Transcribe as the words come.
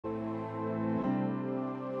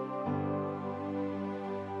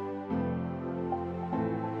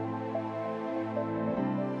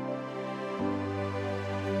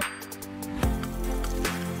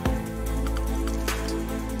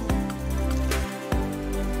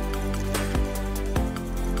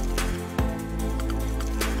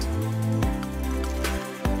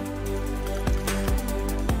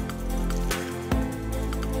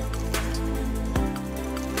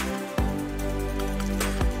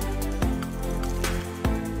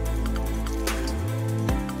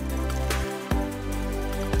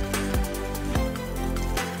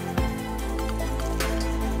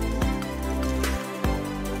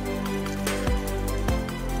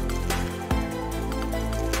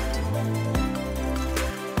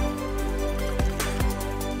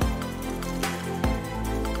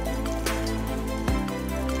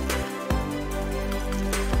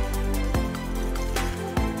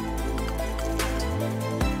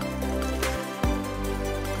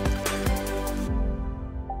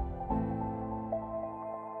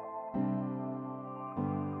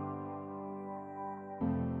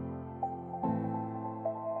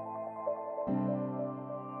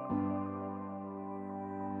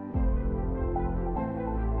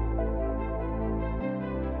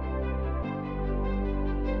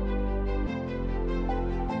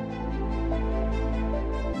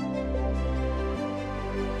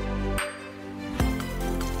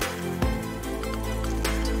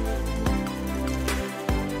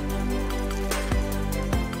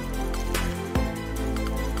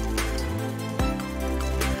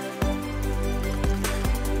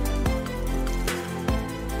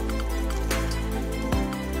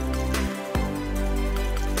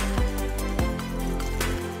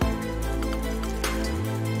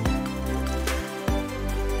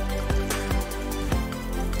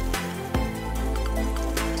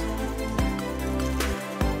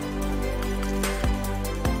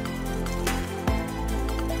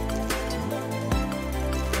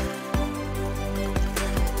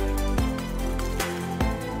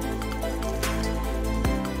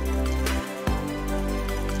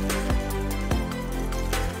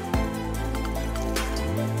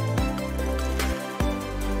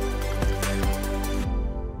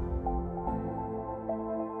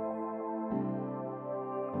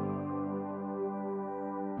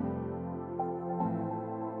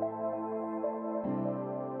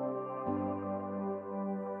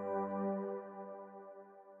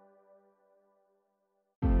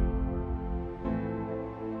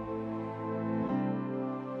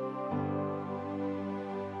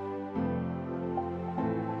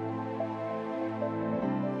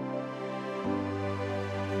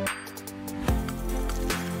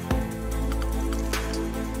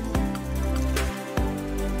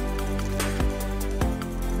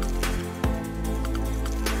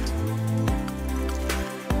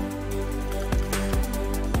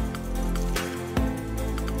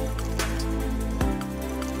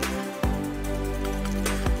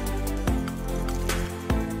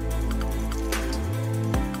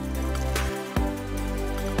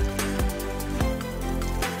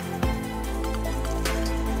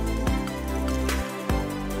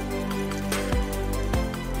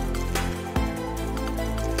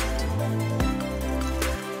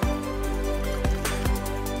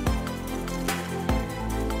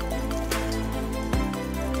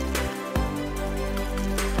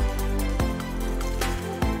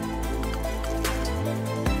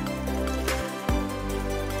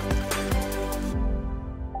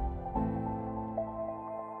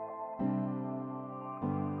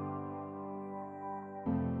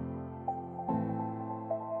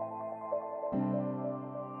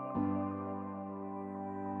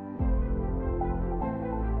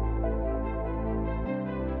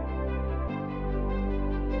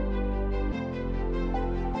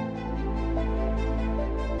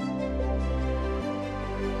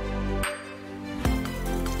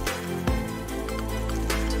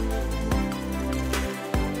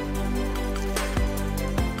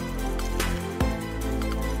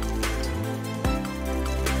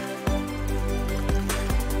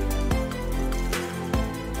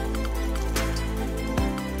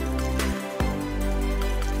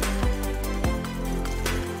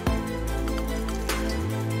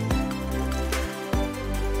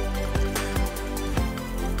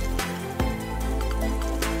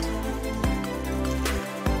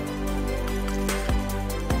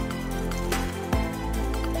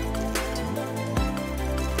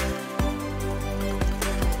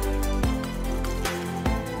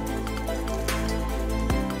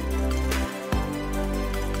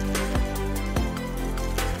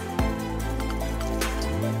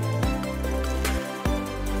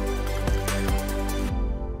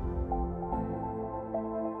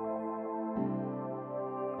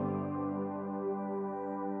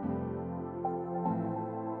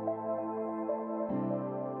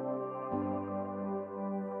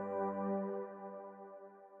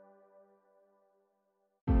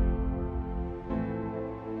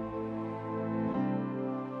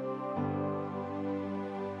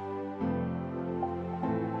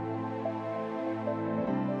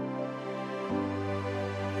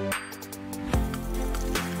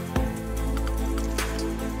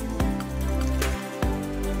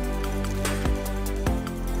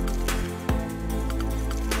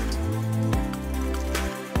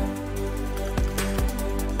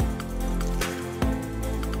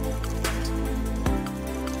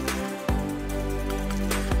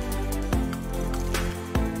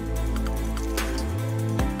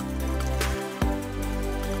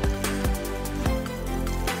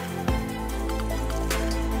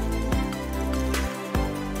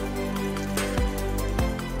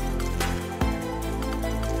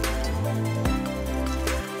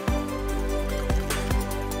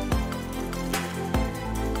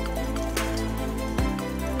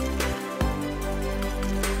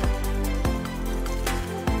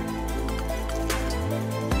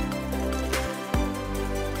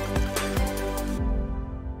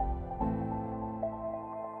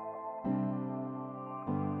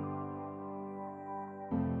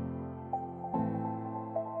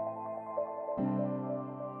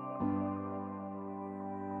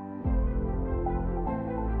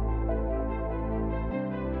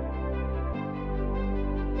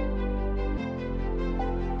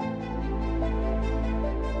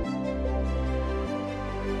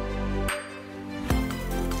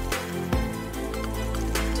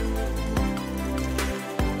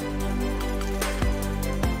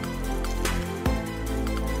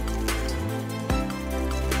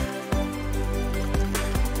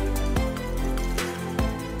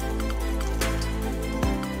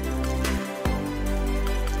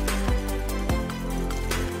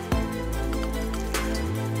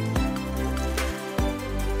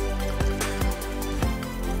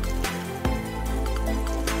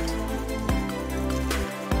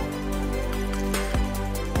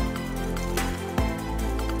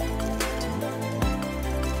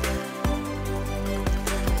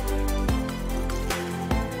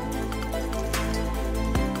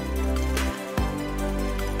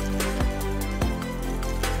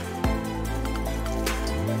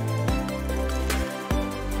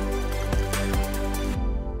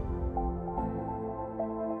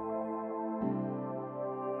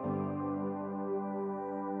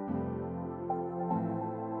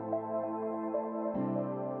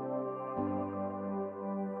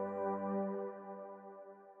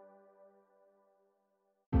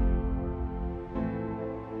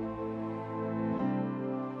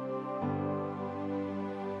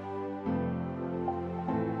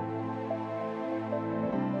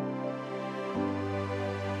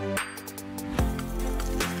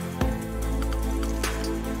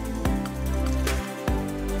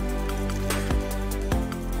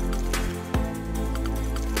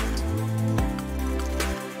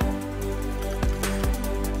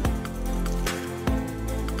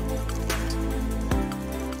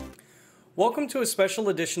Welcome to a special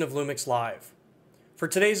edition of LUMIX Live. For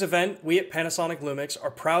today's event, we at Panasonic LUMIX are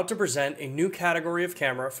proud to present a new category of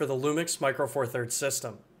camera for the LUMIX Micro Four Thirds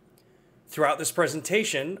system. Throughout this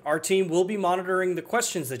presentation, our team will be monitoring the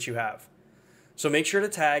questions that you have. So make sure to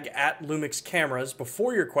tag at LUMIX Cameras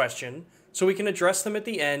before your question so we can address them at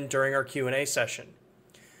the end during our Q&A session.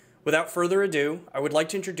 Without further ado, I would like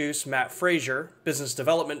to introduce Matt Frazer, Business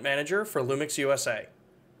Development Manager for LUMIX USA.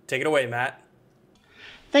 Take it away, Matt.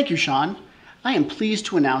 Thank you, Sean. I am pleased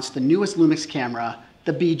to announce the newest LUMIX camera,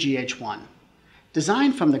 the BGH1.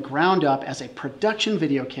 Designed from the ground up as a production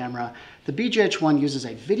video camera, the BGH1 uses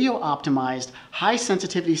a video-optimized,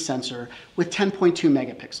 high-sensitivity sensor with 10.2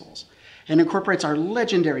 megapixels and incorporates our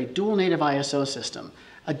legendary dual-native ISO system,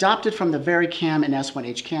 adopted from the VariCam and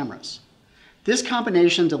S1H cameras. This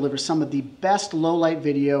combination delivers some of the best low-light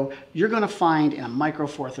video you're going to find in a Micro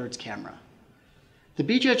Four Thirds camera.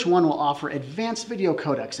 The BGH1 will offer advanced video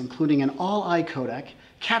codecs, including an all-eye codec,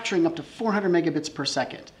 capturing up to 400 megabits per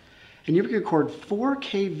second. And you can record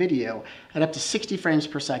 4K video at up to 60 frames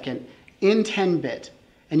per second in 10-bit.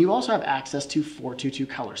 And you also have access to 422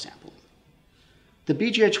 color sampling. The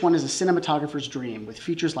BGH1 is a cinematographer's dream with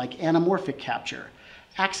features like anamorphic capture,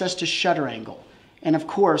 access to shutter angle, and of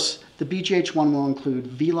course, the BGH1 will include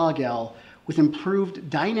V-Log-L with improved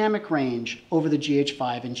dynamic range over the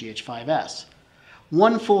GH5 and GH5S.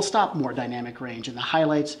 One full stop more dynamic range in the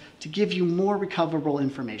highlights to give you more recoverable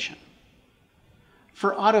information.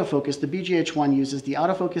 For autofocus, the BGH1 uses the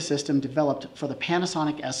autofocus system developed for the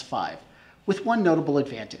Panasonic S5, with one notable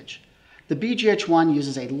advantage. The BGH1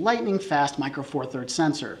 uses a lightning-fast Micro Four Thirds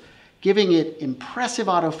sensor, giving it impressive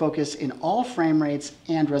autofocus in all frame rates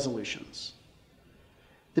and resolutions.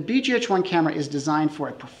 The BGH1 camera is designed for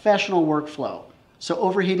a professional workflow, so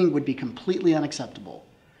overheating would be completely unacceptable.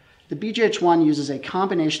 The BGH1 uses a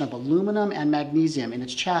combination of aluminum and magnesium in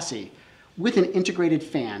its chassis with an integrated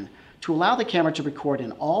fan to allow the camera to record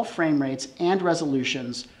in all frame rates and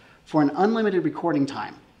resolutions for an unlimited recording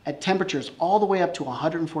time at temperatures all the way up to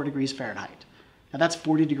 104 degrees Fahrenheit. Now that's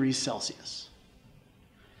 40 degrees Celsius.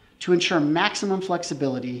 To ensure maximum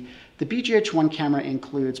flexibility, the BGH1 camera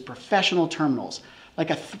includes professional terminals like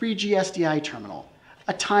a 3G SDI terminal,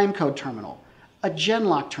 a timecode terminal, a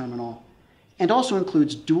Genlock terminal, and also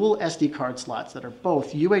includes dual SD card slots that are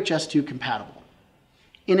both UHS 2 compatible.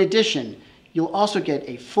 In addition, you'll also get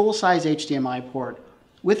a full-size HDMI port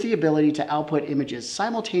with the ability to output images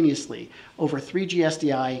simultaneously over 3G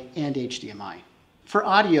SDI and HDMI. For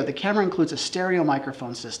audio, the camera includes a stereo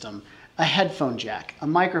microphone system, a headphone jack, a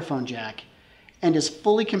microphone jack, and is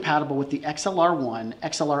fully compatible with the XLR1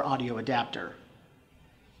 XLR audio adapter.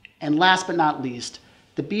 And last but not least,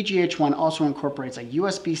 the BGH1 also incorporates a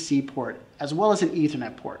USB-C port as well as an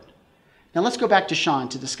Ethernet port. Now let's go back to Sean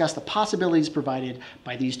to discuss the possibilities provided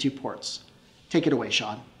by these two ports. Take it away,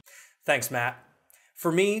 Sean. Thanks, Matt.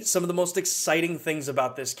 For me, some of the most exciting things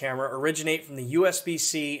about this camera originate from the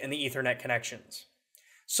USB-C and the Ethernet connections.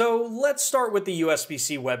 So let's start with the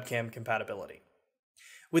USB-C webcam compatibility.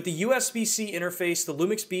 With the USB-C interface, the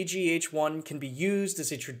LUMIX BGH1 can be used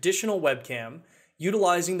as a traditional webcam,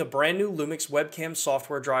 utilizing the brand new LUMIX webcam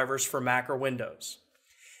software drivers for Mac or Windows.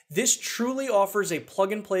 This truly offers a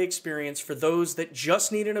plug-and-play experience for those that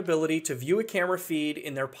just need an ability to view a camera feed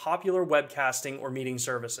in their popular webcasting or meeting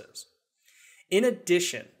services. In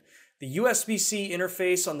addition, the USB-C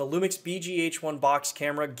interface on the LUMIX BGH1 Box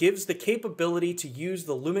Camera gives the capability to use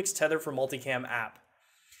the LUMIX Tether for Multicam app.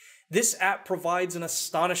 This app provides an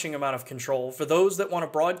astonishing amount of control for those that want to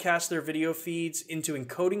broadcast their video feeds into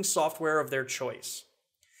encoding software of their choice.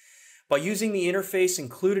 By using the interface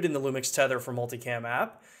included in the LUMIX Tether for Multicam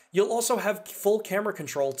app, you'll also have full camera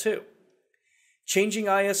control too. Changing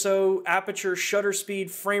ISO, aperture, shutter speed,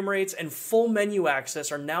 frame rates, and full menu access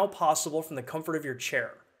are now possible from the comfort of your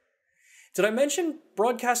chair. Did I mention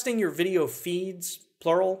broadcasting your video feeds,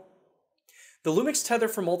 plural? The LUMIX Tether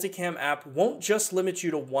for Multicam app won't just limit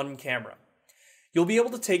you to one camera. You'll be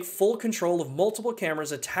able to take full control of multiple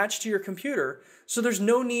cameras attached to your computer, so there's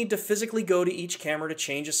no need to physically go to each camera to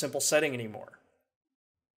change a simple setting anymore.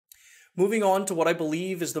 Moving on to what I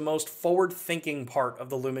believe is the most forward-thinking part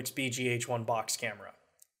of the LUMIX BGH1 Box Camera,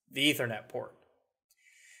 the Ethernet port.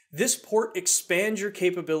 This port expands your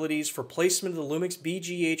capabilities for placement of the LUMIX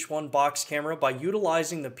BGH1 Box Camera by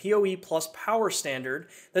utilizing the PoE Plus power standard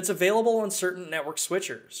that's available on certain network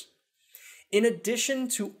switchers. In addition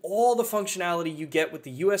to all the functionality you get with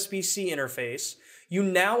the USB-C interface, you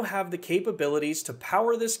now have the capabilities to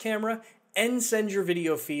power this camera and send your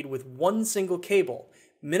video feed with one single cable,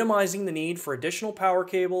 minimizing the need for additional power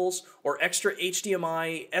cables or extra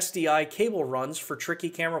HDMI, SDI cable runs for tricky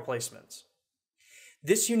camera placements.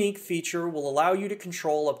 This unique feature will allow you to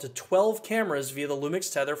control up to 12 cameras via the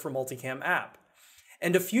LUMIX Tether for Multicam app.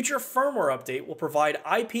 And a future firmware update will provide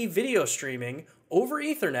IP video streaming over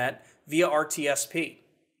Ethernet via RTSP.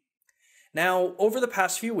 Now, over the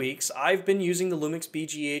past few weeks, I've been using the LUMIX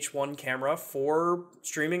BGH1 camera for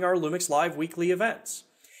streaming our LUMIX Live weekly events.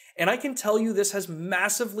 And I can tell you this has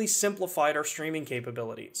massively simplified our streaming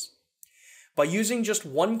capabilities. By using just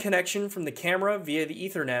one connection from the camera via the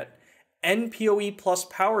Ethernet and PoE Plus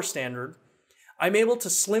power standard, I'm able to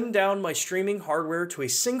slim down my streaming hardware to a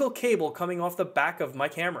single cable coming off the back of my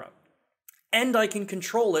camera. And I can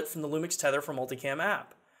control it from the LUMIX Tether for Multicam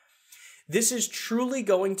app. This is truly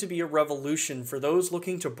going to be a revolution for those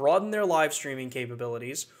looking to broaden their live streaming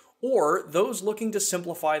capabilities or those looking to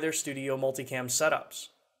simplify their studio multicam setups.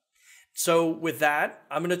 So with that,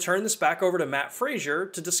 I'm going to turn this back over to Matt Frazer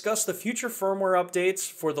to discuss the future firmware updates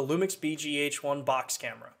for the LUMIX BGH1 Box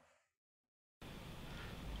Camera.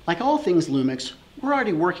 Like all things Lumix, we're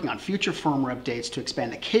already working on future firmware updates to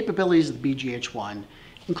expand the capabilities of the BGH1,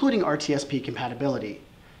 including RTSP compatibility.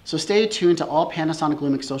 So stay tuned to all Panasonic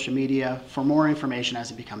Lumix social media for more information as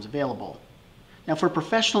it becomes available. Now for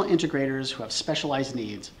professional integrators who have specialized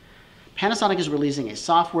needs, Panasonic is releasing a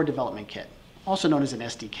software development kit, also known as an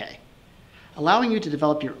SDK, allowing you to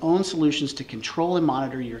develop your own solutions to control and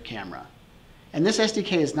monitor your camera. And this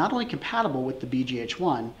SDK is not only compatible with the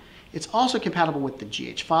BGH1, it's also compatible with the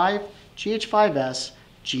GH5, GH5S,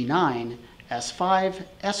 G9, S5,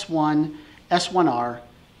 S1, S1R,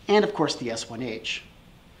 and of course the S1H.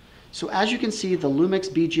 So as you can see, the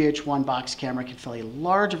LUMIX BGH1 box camera can fill a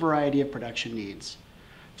large variety of production needs.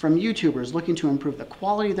 From YouTubers looking to improve the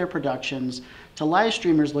quality of their productions, to live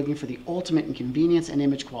streamers looking for the ultimate in convenience and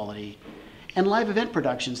image quality, and live event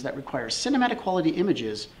productions that require cinematic quality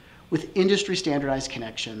images with industry standardized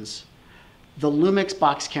connections, the LUMIX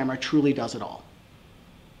box camera truly does it all.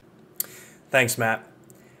 Thanks, Matt.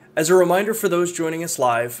 As a reminder for those joining us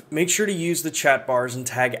live, make sure to use the chat bars and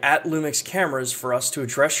tag @LUMIX Cameras for us to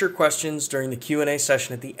address your questions during the Q&A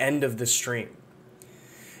session at the end of this stream.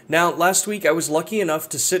 Now, last week I was lucky enough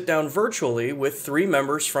to sit down virtually with 3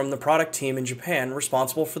 members from the product team in Japan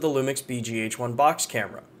responsible for the LUMIX BGH1 box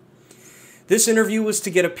camera. This interview was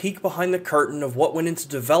to get a peek behind the curtain of what went into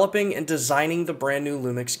developing and designing the brand new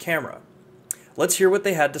LUMIX camera. Let's hear what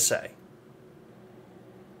they had to say.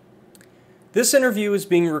 This interview is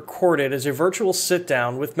being recorded as a virtual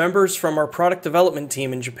sit-down with members from our product development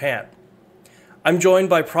team in Japan. I'm joined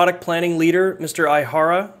by product planning leader, Mr.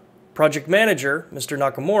 Aihara, project manager, Mr.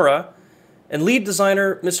 Nakamura, and lead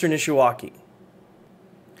designer, Mr. Nishiwaki.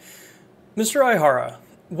 Mr. Aihara,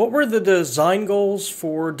 what were the design goals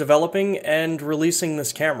for developing and releasing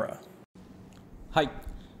this camera? はい。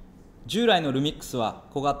従来の LUMIX は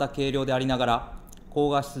小型軽量でありながら高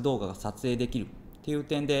画質動画が撮影できるという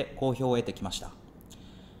点で好評を得てきました。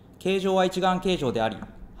形状は一眼形状であり、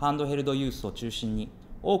ハンドヘルドユースを中心に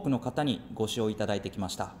多くの方にご使用いただいてきま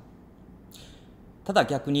した。ただ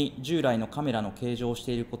逆に従来のカメラの形状をし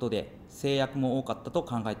ていることで制約も多かったと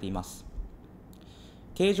考えています。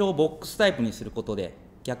形状をボックスタイプにすることで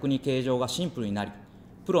逆に形状がシンプルになり、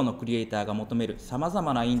プロのクリエイターが求めるさまざ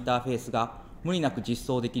まなインターフェースが無理なく実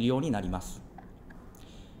装できるようになります。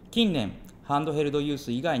近年、ハンドヘルドユー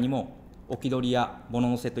ス以外にも置き取りや物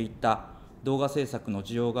乗せといった動画制作の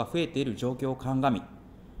需要が増えている状況を鑑み、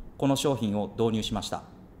この商品を導入しました。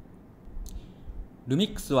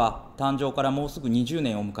LUMIX は誕生からもうすぐ20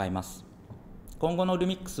年を迎えます。今後の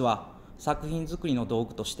LUMIX は作品作りの道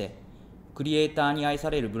具として、クリエイターに愛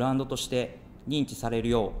されるブランドとして認知される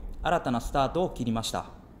よう新たなスタートを切りました。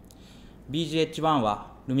BGH1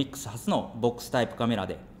 は LUMIX 初のボックスタイプカメラ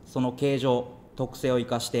で、その形状、特性を生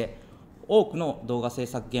かして多くの動画制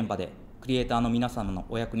作現場でクリエイターの皆様の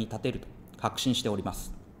お役に立てると確信しておりま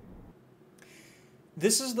す。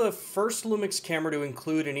This is the first LUMIX camera to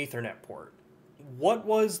include an Ethernet port. What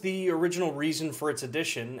was the original reason for its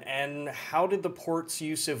addition, and how did the port's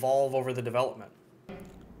use evolve over the development?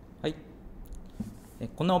 はい。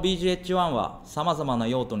この BGH1 はさまざまな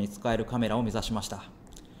用途に使えるカメラを目指しました。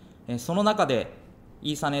その中で、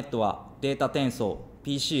イーサネットはデータ転送、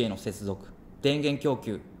PC への接続、電源供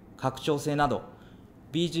給、拡張性など、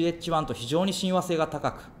BGH1 と非常に親和性が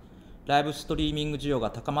高く、ライブストリーミング需要が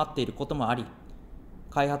高まっていることもあり、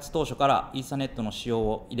開発当初からイーサネットの使用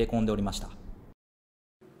を入れ込んでおりました。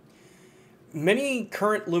Many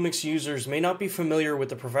current LUMIX users may not be familiar with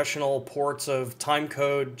the professional ports of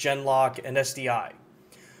timecode, Genlock, and SDI.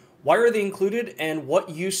 Why are they included, and what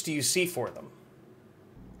use do you see for them?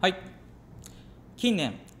 はい。近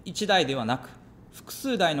年、1台ではなく、複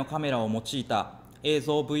数台のカメラを用いた映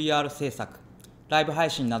像 VR 制作、ライブ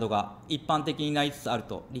配信などが一般的になりつつある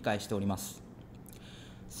と理解しております。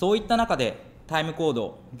そういった中でタイムコー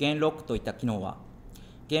ド、ゲンロックといった機能は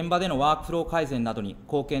現場でのワークフロー改善などに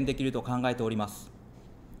貢献できると考えております。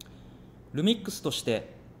LUMIX とし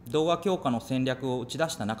て動画強化の戦略を打ち出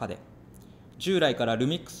した中で、従来から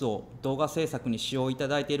LUMIX を動画制作に使用いた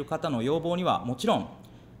だいている方の要望にはもちろん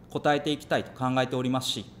応えていきたいと考えております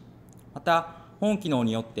し、また本機能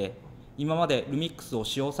によって今まで LUMIX を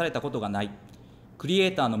使用されたことがないクリエ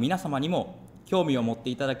イターの皆様にも興味を持っ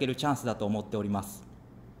ていただけるチャンスだと思っております。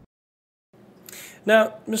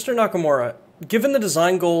Now, Mr. Nakamura, given the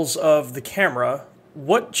design goals of the camera,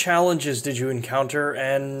 what challenges did you encounter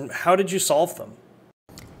and how did you solve them?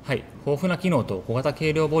 はい、豊富な機能と小型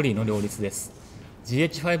軽量ボディの両立です。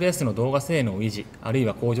GH5S の動画性能を維持、あるい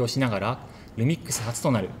は向上しながら、LUMIX 初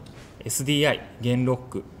となる SDI、ゲンロッ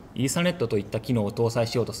ク、イーサネットといった機能を搭載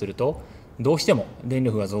しようとすると、どうしても電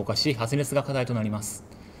力が増加し、発熱が課題となります。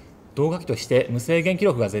動画機として無制限記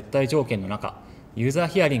録が絶対条件の中、ユーザー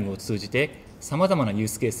ヒアリングを通じて、さまざまなユー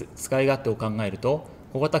スケース、使い勝手を考えると、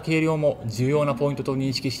小型軽量も重要なポイントと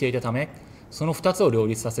認識していたため、その2つを両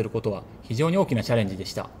立させることは非常に大きなチャレンジで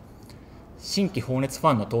した。新規放熱フ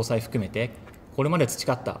ァンの搭載含めて、これまで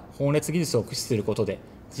培った放熱技術を駆使することで、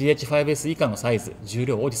GH5S 以下のサイズ、重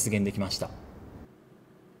量を実現できました。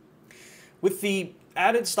With the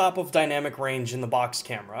added stop of dynamic range in the box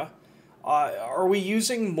camera, are we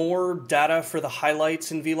using more data for the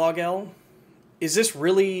highlights in Vlog-L? Is this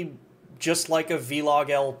really just like a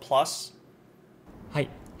Vlog-L Plus? はい、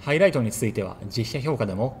ハイライトについては実写評価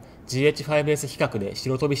でも GH5S 比較で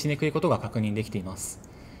白飛びしにくいことが確認できています。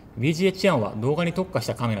BGH1 は動画に特化し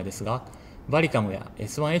たカメラですが、バリカムや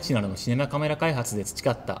S1H などのシネマカメラ開発で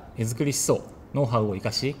培った手作り思想、ノウハウを生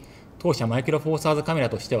かし、当社マイクロフォーサーズカメラ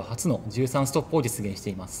としては初の13ストップを実現して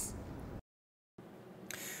います。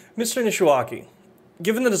Mr. Nishiwaki,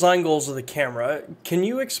 given the design goals of the camera, can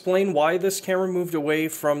you explain why this camera moved away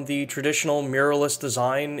from the traditional mirrorless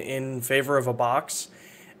design in favor of a box?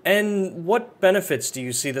 And what benefits do you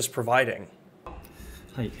see this providing?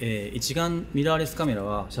 はい、一眼ミラーレスカメラ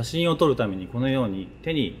は写真を撮るためにこのように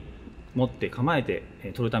手に持って構えて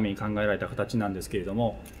撮るために考えられた形なんですけれど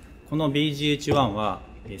も、この BGH1 は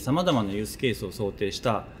さまざまなユースケースを想定し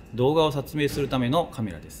た動画を撮影するためのカ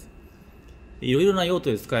メラです。いろいろな用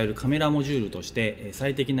途で使えるカメラモジュールとして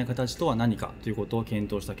最適な形とは何かということを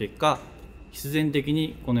検討した結果、必然的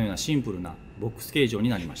にこのようなシンプルなボックス形状に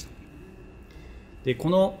なりました。で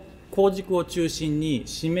この後軸を中心に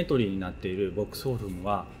シンメトリーになっているボックスフォルム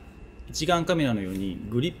は一眼カメラのように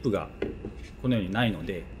グリップがこのようにないの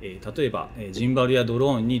で、例えばジンバルやド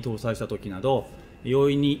ローンに搭載した時など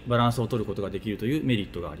容易にバランスを取ることができるというメリッ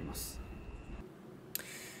トがあります。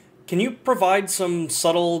Can you provide some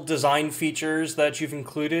subtle design features that you've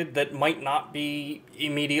included that might not be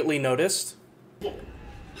immediately noticed?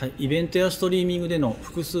 はい、イベントやストリーミングでの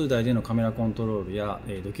複数台でのカメラコントロールや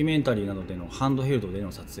ドキュメンタリーなどでのハンドヘルドで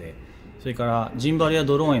の撮影、それからジンバルや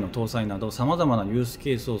ドローンへの搭載などさまざまなユース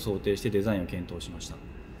ケースを想定してデザインを検討しました。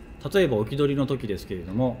例えば置き撮りの時ですけれ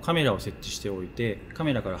ども、カメラを設置しておいてカ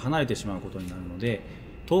メラから離れてしまうことになるので、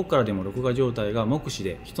遠くからでも録画状態が目視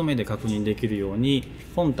で一目で確認できるように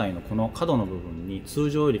本体のこの角の部分に通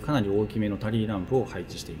常よりかなり大きめのタリーランプを配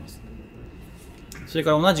置しています。それ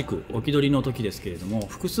から同じく置き撮りの時ですけれども、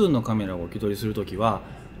複数のカメラを置き撮りするときは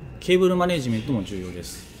ケーブルマネジメントも重要で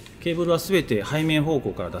す。ケーブルはすべて背面方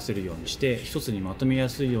向から出せるようにして一つにまとめや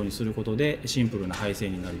すいようにすることでシンプルな配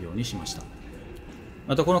線になるようにしました。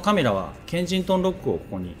またこのカメラはケンジントンロックをこ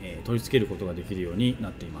こに取り付けることができるようにな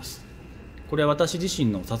っています。これは私自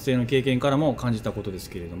身の撮影の経験からも感じたことです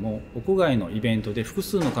けれども、屋外のイベントで複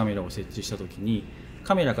数のカメラを設置したときに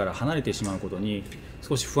カメラから離れてしまうことに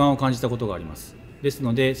少し不安を感じたことがあります。です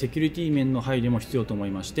のでセキュリティ面の配慮も必要と思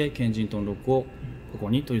いまして、ケンジントンロックをここ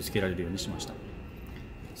に取り付けられるようにしました。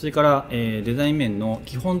それから、デザイン面の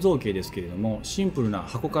基本造形ですけれども、シンプルな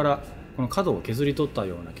箱からこの角を削り取った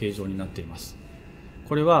ような形状になっています。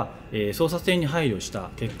これは、操作性に配慮した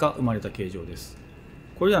結果生まれた形状です。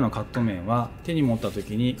これらのカット面は手に持った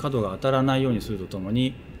時に角が当たらないようにするととも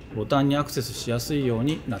にボタンにアクセスしやすいよう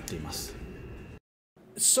になっています。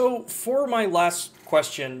So, for my last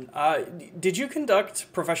question, did you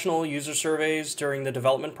conduct professional user surveys during the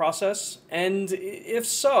development process? And if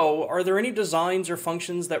so, are there any designs or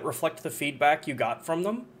functions that reflect the feedback you got from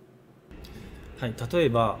them? はい、例え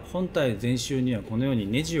ば本体全周にはこのように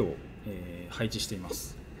ネジを、配置していま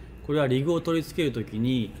す。これはリグを取り付けるとき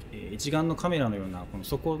に一眼のカメラのようなこの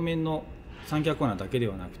側面の三脚穴だけで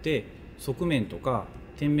はなくて側面とか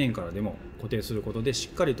天面からでも固定することでし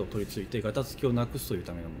っかりと取り付いてガタつきをなくすという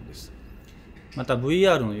ためのものです。また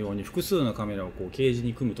VR のように複数のカメラをケージ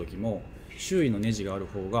に組むときも周囲のネジがある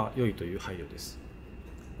方が良いという配慮です。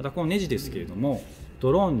またこのネジですけれども、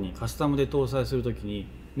ドローンにカスタムで搭載するときに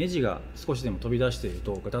ネジが少しでも飛び出している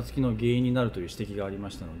とガタつきの原因になるという指摘がありま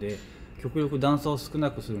したので、極力段差を少な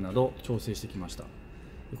くするなど調整してきました。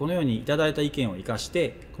このようにいただいた意見を生かし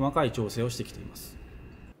て細かい調整をしてきています。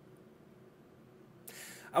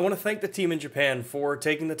I want to thank the team in Japan for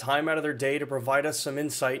taking the time out of their day to provide us some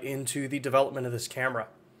insight into the development of this camera.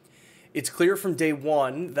 It's clear from day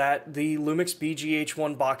one that the LUMIX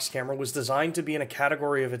BGH1 Box Camera was designed to be in a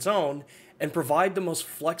category of its own and provide the most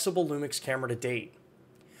flexible LUMIX camera to date.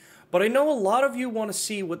 But I know a lot of you want to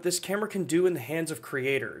see what this camera can do in the hands of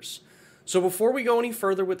creators. So before we go any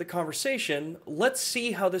further with the conversation, let's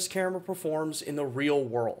see how this camera performs in the real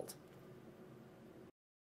world.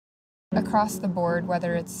 Across the board,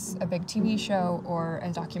 whether it's a big TV show or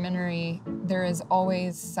a documentary, there is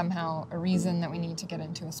always somehow a reason that we need to get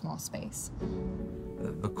into a small space.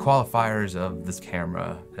 The qualifiers of this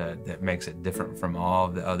camera that makes it different from all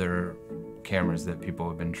of the other cameras that people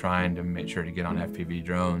have been trying to make sure to get on FPV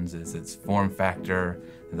drones is its form factor,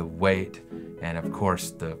 the weight, and of course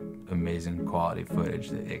the amazing quality footage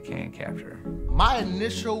that it can capture. My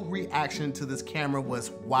initial reaction to this camera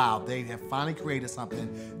was, wow, they have finally created something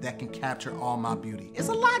that can capture all my beauty. It's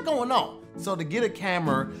a lot going on. So to get a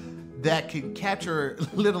camera that can capture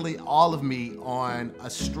literally all of me on a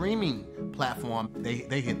streaming platform,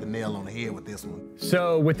 they hit the nail on the head with this one.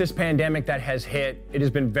 So with this pandemic that has hit, it has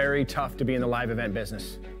been very tough to be in the live event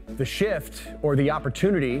business. The shift or the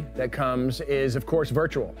opportunity that comes is, of course,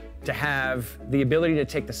 virtual. To have the ability to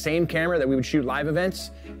take the same camera that we would shoot live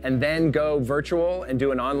events and then go virtual and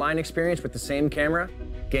do an online experience with the same camera,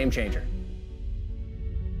 game changer.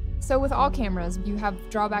 So with all cameras, you have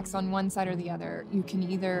drawbacks on one side or the other. You can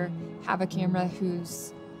either have a camera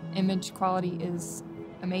whose image quality is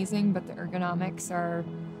amazing, but the ergonomics are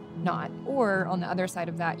not. Or on the other side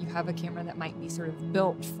of that, you have a camera that might be sort of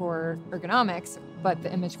built for ergonomics, but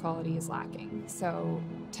the image quality is lacking. So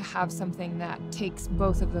to have something that takes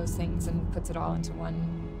both of those things and puts it all into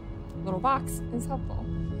one little box is helpful.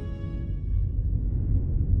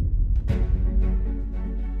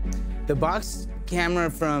 The box camera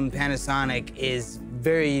from Panasonic is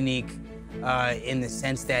very unique in the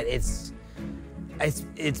sense that it's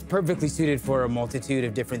perfectly suited for a multitude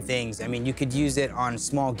of different things. I mean, you could use it on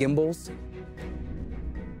small gimbals,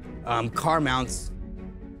 car mounts,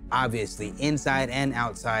 obviously, inside and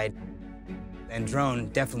outside, and drone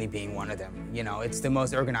definitely being one of them. You know, it's the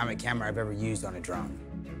most ergonomic camera I've ever used on a drone.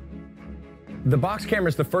 The box camera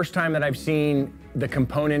is the first time that I've seen the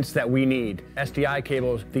components that we need. SDI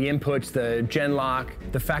cables, the inputs, the gen lock,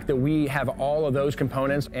 the fact that we have all of those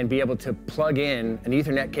components and be able to plug in an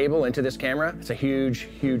Ethernet cable into this camera, it's a huge,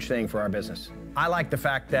 huge thing for our business. I like the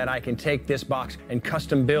fact that I can take this box and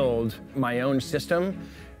custom build my own system,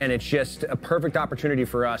 and it's just a perfect opportunity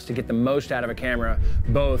for us to get the most out of a camera,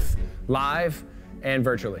 both live and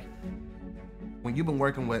virtually. When you've been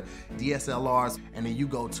working with DSLRs and then you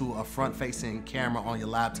go to a front-facing camera on your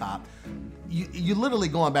laptop, you're literally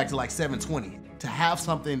going back to like 720. To have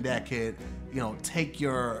something that could, you know, take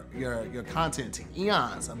your content to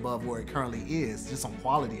eons above where it currently is, just on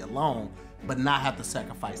quality alone, but not have to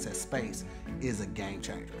sacrifice that space, is a game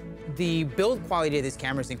changer. The build quality of this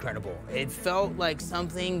camera is incredible. It felt like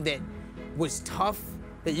something that was tough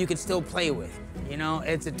that you could still play with. You know,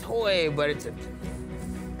 it's a toy, but it's a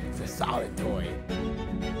solid toy.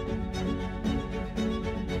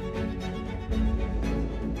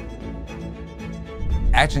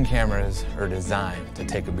 Action cameras are designed to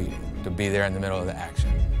take a beating, to be there in the middle of the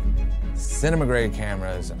action. Cinema grade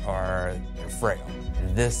cameras are frail.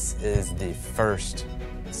 This is the first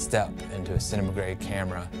step into a cinema grade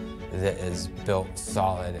camera that is built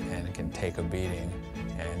solid and can take a beating,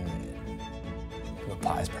 and it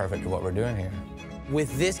applies perfect to what we're doing here.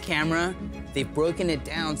 With this camera, they've broken it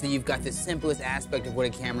down so you've got the simplest aspect of what a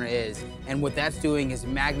camera is, and what that's doing is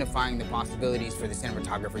magnifying the possibilities for the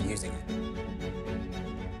cinematographer using it.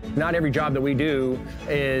 Not every job that we do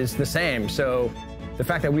is the same, so the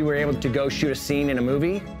fact that we were able to go shoot a scene in a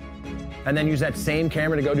movie and then use that same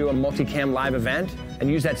camera to go do a multicam live event and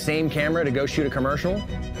use that same camera to go shoot a commercial,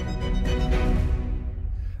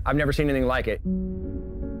 I've never seen anything like it.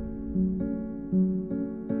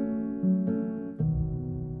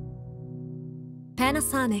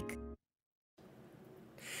 Panasonic.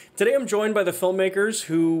 Today I'm joined by the filmmakers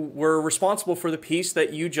who were responsible for the piece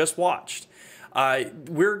that you just watched.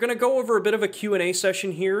 We're going to go over a bit of a Q&A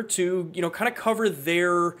session here to, kind of cover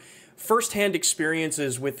their firsthand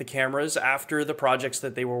experiences with the cameras after the projects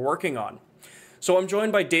that they were working on. So I'm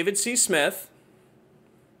joined by David C. Smith.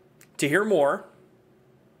 To hear more,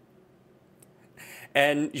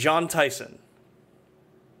 and John Tyson.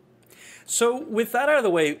 So with that out of the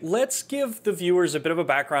way, let's give the viewers a bit of a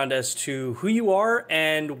background as to who you are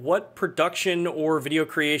and what production or video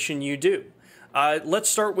creation you do. Let's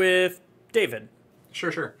start with David.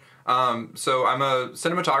 Sure. So I'm a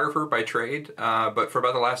cinematographer by trade, but for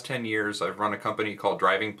about the last 10 years, I've run a company called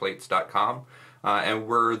drivingplates.com, and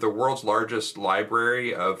we're the world's largest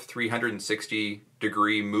library of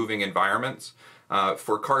 360-degree moving environments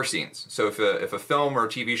for car scenes. So if a film or a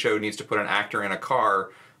TV show needs to put an actor in a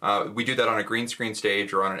car, we do that on a green screen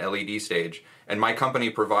stage or on an LED stage, and my company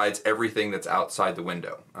provides everything that's outside the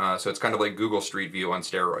window. So it's kind of like Google Street View on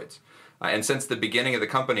steroids. And since the beginning of the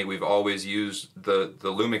company, we've always used the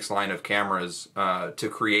LUMIX line of cameras to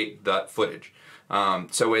create that footage.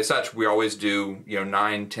 So as such, we always do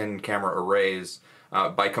 9, 10 camera arrays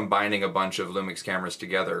by combining a bunch of LUMIX cameras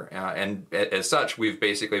together. And as such, we've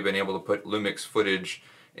basically been able to put LUMIX footage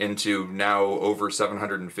into now over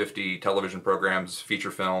 750 television programs,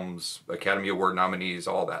 feature films, Academy Award nominees,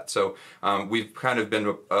 all that. So we've kind of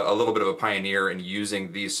been a little bit of a pioneer in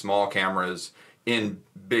using these small cameras in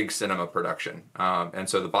big cinema production. And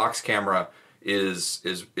so the box camera is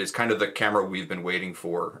kind of the camera we've been waiting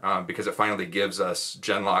for, because it finally gives us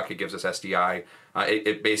Genlock, it gives us SDI.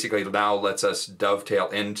 It basically now lets us dovetail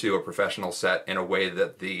into a professional set in a way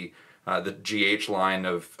that the GH line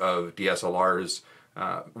of DSLRs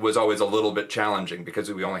was always a little bit challenging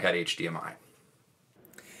because we only had HDMI.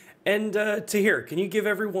 And Tahir, can you give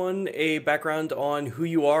everyone a background on who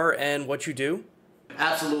you are and what you do?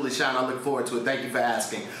 Absolutely, Sean. I look forward to it. Thank you for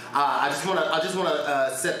asking. I just want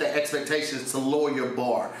to set the expectations to lower your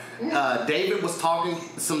bar. David was talking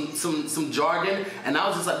some jargon, and I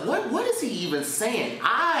was just like, what is he even saying?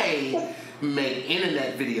 I make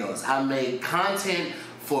internet videos. I make content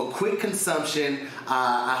for quick consumption.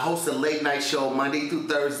 I host a late night show Monday through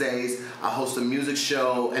Thursdays. I host a music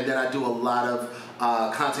show, and then I do a lot of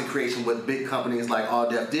content creation with big companies like All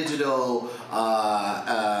Def Digital,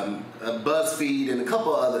 BuzzFeed, and a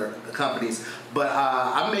couple other companies. But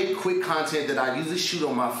I make quick content that I usually shoot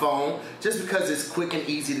on my phone just because it's quick and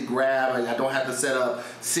easy to grab, and I don't have to set up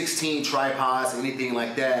 16 tripods, anything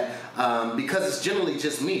like that, because it's generally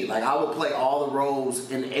just me. Like, I will play all the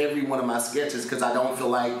roles in every one of my sketches because I don't feel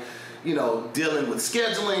like, dealing with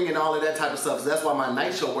scheduling and all of that type of stuff. So that's why my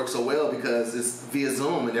night show works so well, because it's via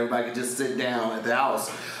Zoom and everybody can just sit down at the house.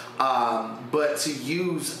 But to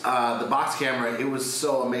use the box camera, it was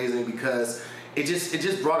so amazing because it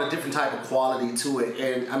just brought a different type of quality to it.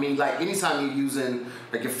 And I mean, like, anytime you're using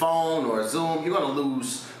like your phone or Zoom, you're gonna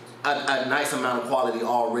lose a nice amount of quality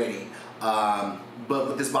already. But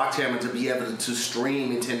with this box camera, to be able to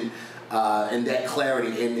stream and that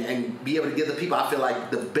clarity and be able to give the people, I feel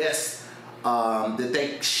like, the best that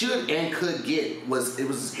they should and could get was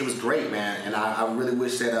great, man. And I really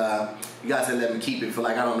wish that you guys had let me keep it for,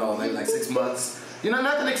 like, I don't know, maybe like 6 months.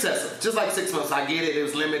 Nothing excessive, just like 6 months. I get it, it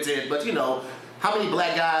was limited, but how many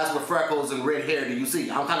black guys with freckles and red hair do you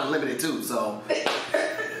see? I'm kind of limited too, so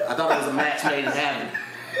I thought it was a match made in heaven.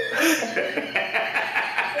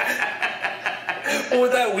 Well,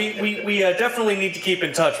 with that, we definitely need to keep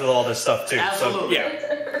in touch with all this stuff too. Absolutely. So,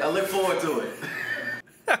 yeah. I look forward to it.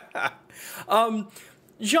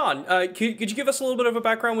 Jean, could you give us a little bit of a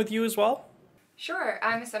background with you as well? Sure.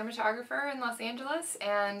 I'm a cinematographer in Los Angeles,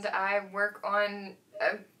 and I work on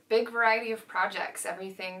a big variety of projects,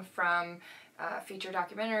 everything from feature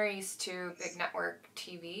documentaries to big network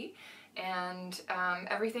TV, and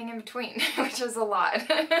everything in between, which is a lot.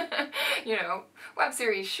 Web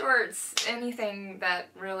series, shorts, anything that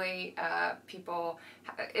really people,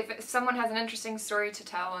 if someone has an interesting story to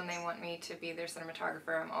tell and they want me to be their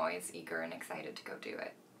cinematographer, I'm always eager and excited to go do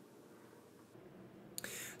it.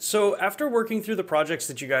 So after working through the projects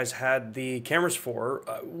that you guys had the cameras for,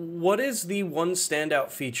 what is the one standout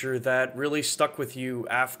feature that really stuck with you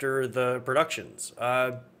after the productions?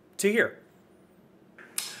 To hear.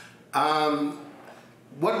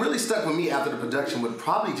 What really stuck with me after the production would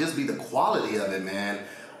probably just be the quality of it, man.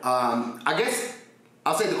 I guess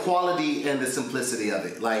I'll say the quality and the simplicity of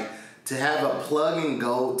it. Like, to have a plug and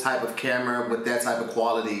go type of camera with that type of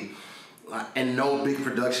quality and no big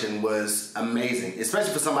production was amazing,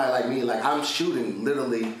 especially for somebody like me. Like, I'm shooting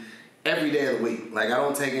literally every day of the week. Like, I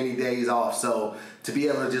don't take any days off. So to be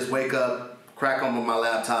able to just wake up, crack on with my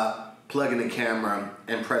laptop, plug in the camera,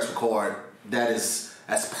 and press record, that's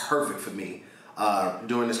perfect for me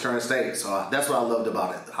during this current stage. So that's what I loved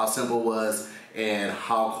about it, how simple it was and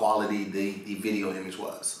how quality the video image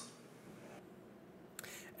was.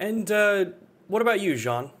 And what about you,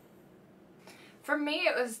 Jean? For me,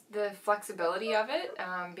 it was the flexibility of it,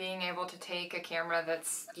 being able to take a camera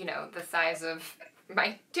that's, you know, the size of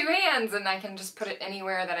my 2 hands and I can just put it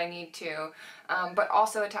anywhere that I need to, but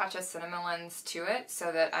also attach a cinema lens to it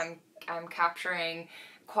so that I'm capturing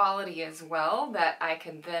quality as well that I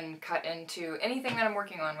can then cut into anything that I'm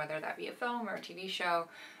working on, whether that be a film or a TV show.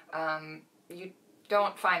 You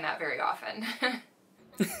don't find that very often.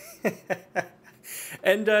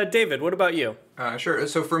 And David, what about you? Sure.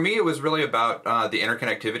 So for me, it was really about the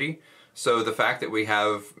interconnectivity. So the fact that we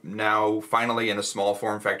have now finally in a small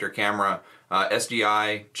form factor camera,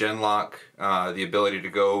 SDI, Genlock, the ability to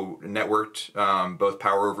go networked, both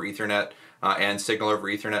power over Ethernet and signal over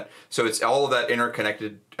Ethernet. So it's all of that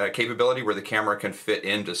interconnected capability where the camera can fit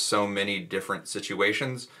into so many different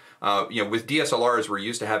situations. You know, with DSLRs, we're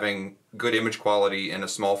used to having good image quality in a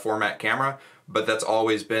small format camera, but that's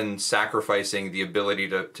always been sacrificing the ability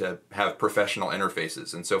to have professional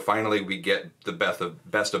interfaces. And so finally we get the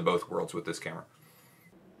best of both worlds with this camera.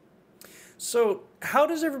 So how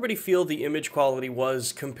does everybody feel the image quality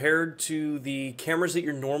was compared to the cameras that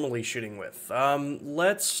you're normally shooting with?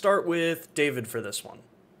 Let's start with David for this one.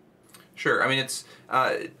 Sure. I mean, it's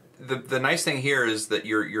the nice thing here is that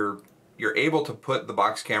you're able to put the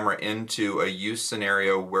box camera into a use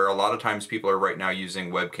scenario where a lot of times people are right now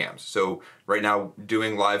using webcams. So right now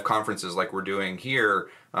doing live conferences like we're doing here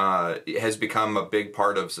has become a big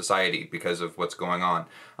part of society because of what's going on.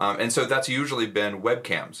 And so that's usually been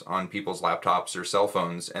webcams on people's laptops or cell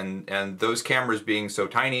phones, and those cameras being so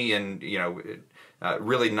tiny and, you know,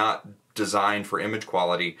 really not designed for image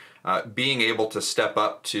quality, being able to step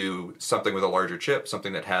up to something with a larger chip,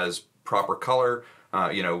 something that has proper color,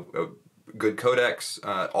 you know, good codecs,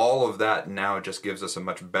 all of that now just gives us a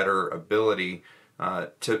much better ability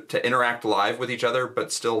to interact live with each other,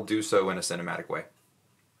 but still do so in a cinematic way.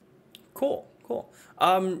 Cool, cool.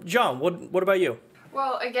 John, what about you?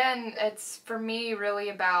 Well, again, it's for me really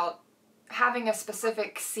about having a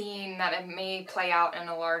specific scene that it may play out in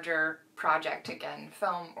a larger project, again,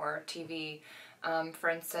 film or TV. For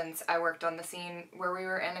instance, I worked on the scene where we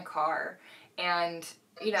were in a car, and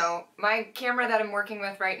you know, my camera that I'm working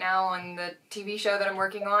with right now on the TV show that I'm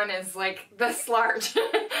working on is like this large.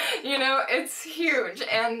 You know, it's huge,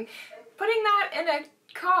 and putting that in a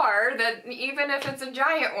car, that even if it's a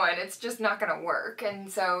giant one, it's just not gonna work.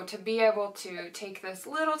 And so to be able to take this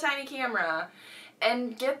little tiny camera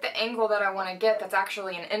and get the angle that I want to get, that's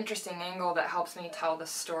actually an interesting angle that helps me tell the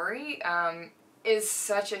story, is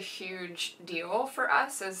such a huge deal for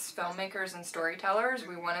us as filmmakers and storytellers.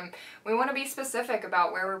 We want to be specific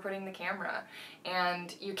about where we're putting the camera,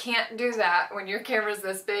 and you can't do that when your camera's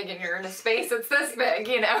this big and you're in a space that's this big,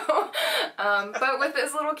 you know. But with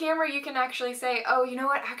this little camera, you can actually say, oh, you know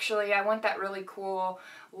what, actually I want that really cool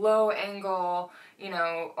low angle, you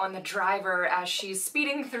know, on the driver as she's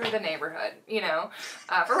speeding through the neighborhood, you know,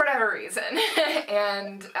 for whatever reason.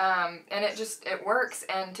 And it works.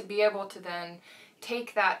 And to be able to then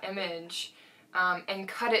take that image and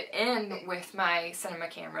cut it in with my cinema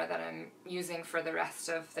camera that I'm using for the rest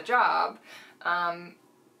of the job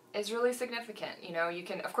is really significant. You know, you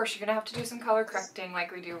can, of course, you're gonna have to do some color correcting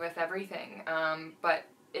like we do with everything, but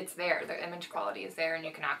it's there, the image quality is there, and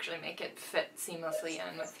you can actually make it fit seamlessly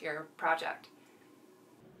in with your project.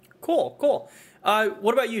 Cool, cool.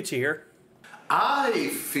 What about you, Tahir? I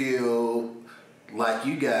feel like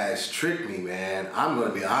you guys tricked me, man. I'm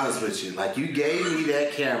gonna be honest with you. Like, you gave me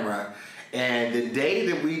that camera, and the day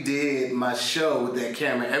that we did my show with that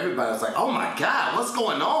camera, everybody was like, oh my God, what's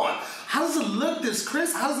going on? How does it look this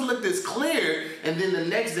crisp? How does it look this clear? And then the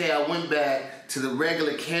next day I went back to the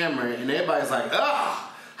regular camera, and everybody's like, ugh,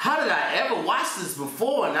 how did I ever watch this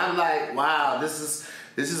before? And I'm like, wow, this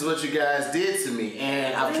is what you guys did to me.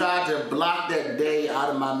 And I've tried to block that day out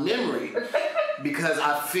of my memory because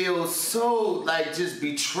I feel so like just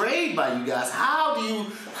betrayed by you guys. How do you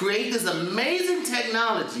create this amazing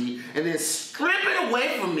technology and then strip it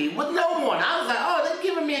away from me with no more? And I was like, oh, they're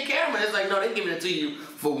giving me a camera. It's like, no, they're giving it to you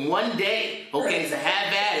for one day, okay, so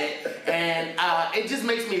have at it. And it just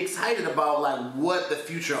makes me excited about like what the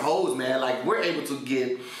future holds, man. Like, we're able to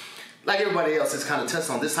get, like everybody else has kind of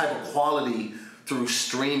touched on, this type of quality through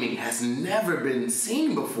streaming has never been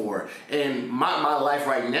seen before. And my life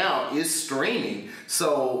right now is streaming.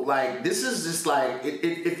 So like, this is just like,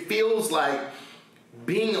 it feels like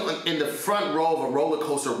being in the front row of a roller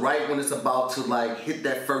coaster right when it's about to like hit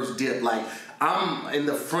that first dip. Like, I'm in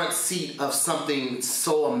the front seat of something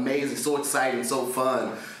so amazing, so exciting, so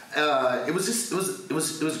fun. It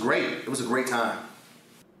was great. It was a great time.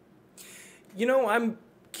 You know, I'm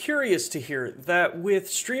curious to hear that with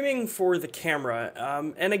streaming for the camera,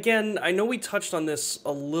 and again, I know we touched on this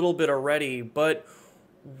a little bit already, but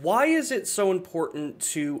why is it so important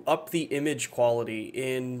to up the image quality,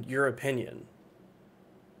 in your opinion?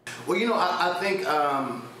 Well, you know, I think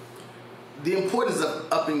the importance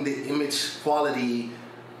of upping the image quality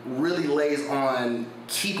really lays on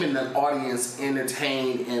keeping the audience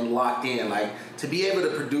entertained and locked in. Like, to be able to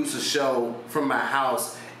produce a show from my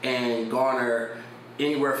house and garner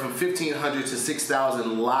anywhere from 1,500 to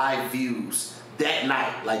 6,000 live views that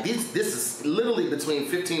night. Like, this is literally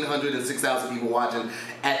between 1,500 and 6,000 people watching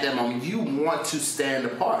at that moment. You want to stand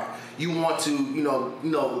apart. You want to,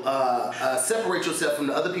 separate yourself from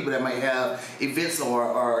the other people that might have events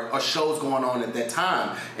or shows going on at that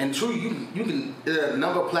time. And true, you can, there are a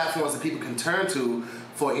number of platforms that people can turn to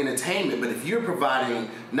for entertainment, but if you're providing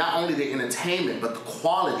not only the entertainment, but the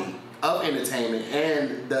quality of entertainment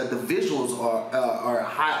and the visuals are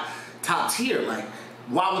high, top tier, like,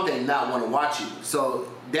 why would they not want to watch you? So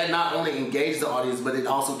that not only engages the audience, but it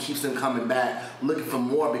also keeps them coming back, looking for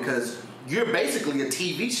more, because you're basically a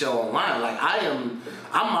TV show online. Like, I'm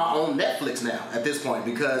my own Netflix now at this point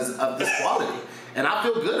because of this quality. And I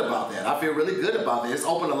feel good about that. I feel really good about that. It's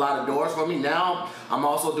opened a lot of doors for me. Now I'm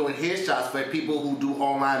also doing headshots for people who do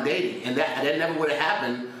online dating. And that never would have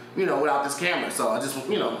happened, without this camera. So I just,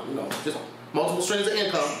 just multiple streams of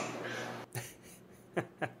income.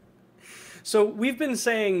 So we've been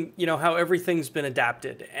saying, how everything's been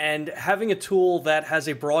adapted, and having a tool that has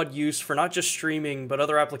a broad use for not just streaming, but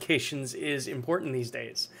other applications is important these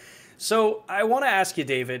days. So I want to ask you,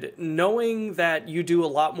 David, knowing that you do a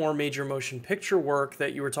lot more major motion picture work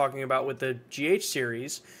that you were talking about with the GH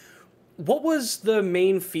series, what was the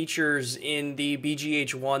main features in the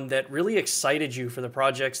BGH1 that really excited you for the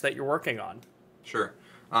projects that you're working on? Sure.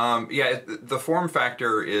 The form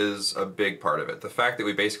factor is a big part of it. The fact that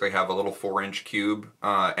we basically have a little 4-inch cube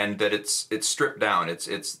and that it's stripped down.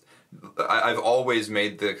 I've always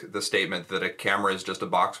made the statement that a camera is just a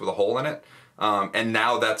box with a hole in it. And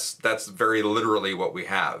now that's very literally what we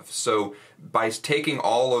have. So by taking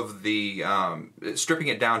all of the, stripping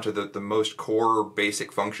it down to the most core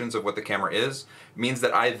basic functions of what the camera is, means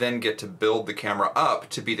that I then get to build the camera up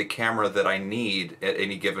to be the camera that I need at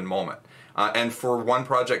any given moment. And for one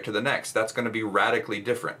project to the next, that's going to be radically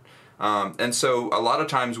different. And so a lot of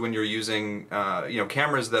times when you're using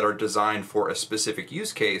cameras that are designed for a specific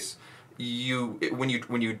use case, when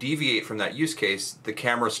you deviate from that use case, the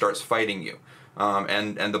camera starts fighting you.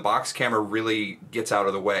 And the box camera really gets out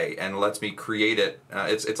of the way and lets me create it.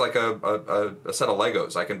 It's like a set of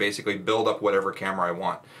Legos. I can basically build up whatever camera I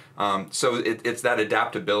want. So it's that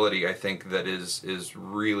adaptability, I think, that is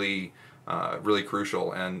really really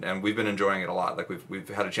crucial, and we've been enjoying it a lot. Like, we've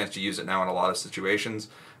had a chance to use it now in a lot of situations,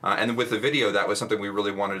 and with the video, that was something we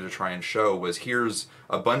really wanted to try and show, was here's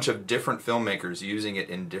a bunch of different filmmakers using it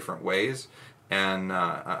in different ways, and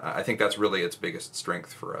I think that's really its biggest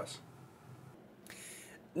strength for us.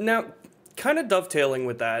 Now, kind of dovetailing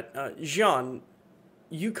with that, Jean,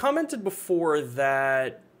 you commented before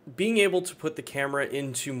that being able to put the camera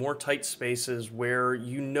into more tight spaces where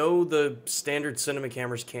the standard cinema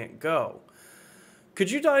cameras can't go. Could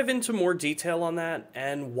you dive into more detail on that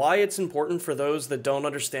and why it's important for those that don't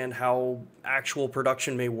understand how actual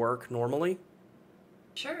production may work normally?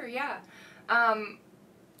 Sure, yeah. Like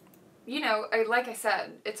I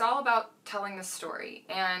said, it's all about telling the story,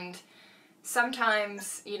 and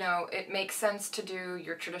sometimes, it makes sense to do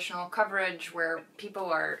your traditional coverage where people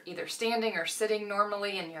are either standing or sitting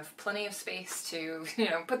normally and you have plenty of space to,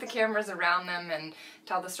 put the cameras around them and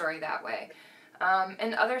tell the story that way.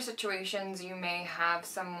 In other situations, you may have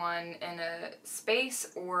someone in a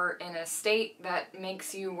space or in a state that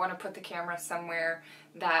makes you want to put the camera somewhere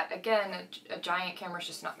that, again, a giant camera is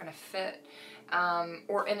just not going to fit.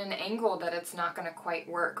 Or in an angle that it's not going to quite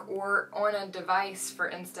work. Or on a device, for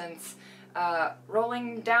instance,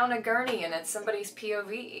 rolling down a gurney and it's somebody's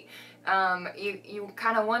POV. You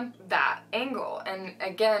kind of want that angle. And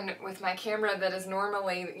again, with my camera that is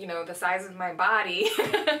normally, the size of my body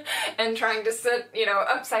and trying to sit,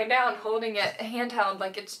 upside down holding it handheld,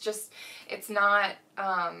 like it's not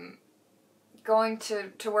going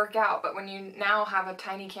to work out. But when you now have a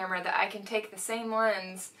tiny camera that I can take the same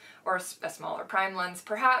lens, or a smaller prime lens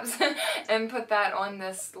perhaps, and put that on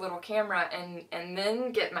this little camera and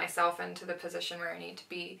then get myself into the position where I need to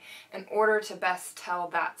be in order to best tell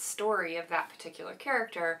that story of that particular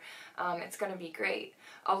character, it's going to be great.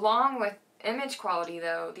 Along with image quality,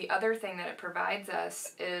 though, the other thing that it provides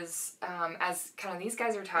us is, as kind of these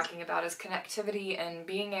guys are talking about, is connectivity and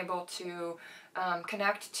being able to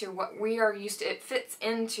connect to what we are used to. It fits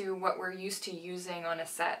into what we're used to using on a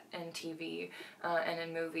set in TV and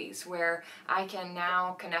in movies, where I can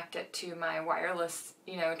now connect it to my wireless,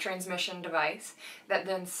 transmission device that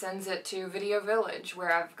then sends it to Video Village,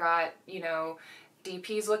 where I've got,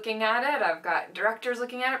 DPs looking at it, I've got directors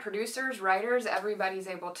looking at it, producers, writers, everybody's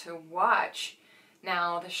able to watch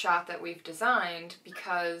now the shot that we've designed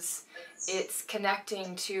because it's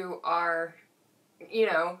connecting to our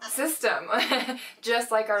system,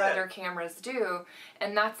 just like our other cameras do.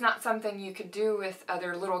 And that's not something you could do with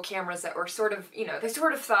other little cameras that were sort of, they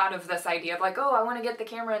sort of thought of this idea of like, oh, I want to get the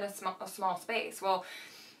camera in a small space. Well,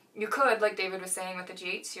 you could, like David was saying with the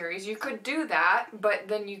GH series, you could do that, but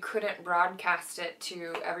then you couldn't broadcast it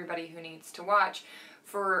to everybody who needs to watch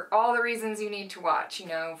for all the reasons you need to watch,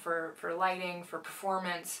 for lighting, for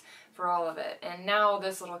performance, for all of it. And now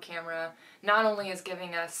this little camera not only is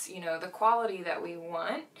giving us, the quality that we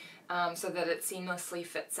want, so that it seamlessly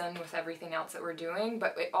fits in with everything else that we're doing,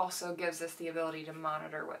 but it also gives us the ability to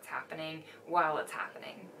monitor what's happening while it's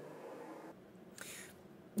happening.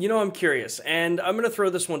 I'm curious, and I'm going to throw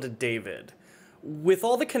this one to David. With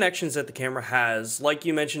all the connections that the camera has, like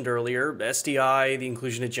you mentioned earlier, SDI, the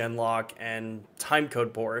inclusion of Genlock, and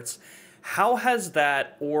timecode ports, how has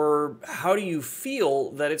that, or how do you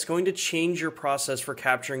feel that it's going to change your process for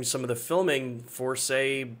capturing some of the filming for,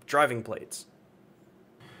 say, driving plates?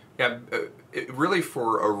 Yeah, really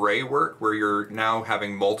for array work, where you're now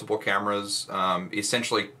having multiple cameras,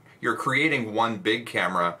 essentially you're creating one big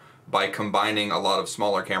camera by combining a lot of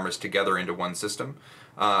smaller cameras together into one system.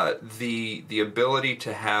 The ability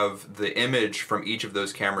to have the image from each of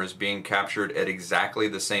those cameras being captured at exactly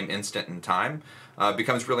the same instant in time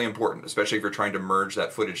becomes really important, especially if you're trying to merge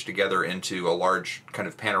that footage together into a large kind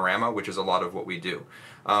of panorama, which is a lot of what we do.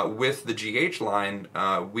 With the GH line,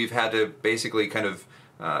 we've had to basically kind of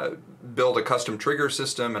build a custom trigger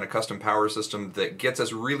system and a custom power system that gets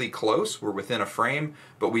us really close. We're within a frame,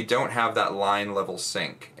 but we don't have that line level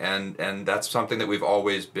sync, and that's something that we've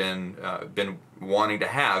always been wanting to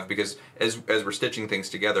have, because as we're stitching things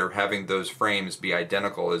together, having those frames be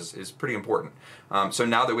identical is pretty important. So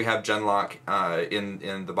now that we have Genlock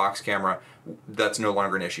in the box camera, that's no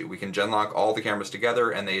longer an issue. We can Genlock all the cameras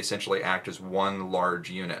together, and they essentially act as one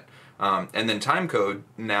large unit. And then timecode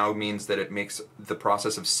now means that it makes the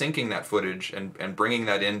process of syncing that footage and bringing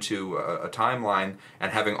that into a timeline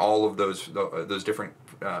and having all of those different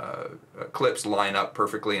clips line up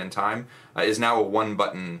perfectly in time is now a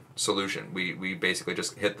one-button solution. We basically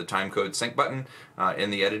just hit the timecode sync button in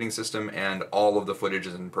the editing system, and all of the footage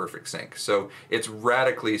is in perfect sync. So it's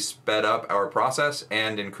radically sped up our process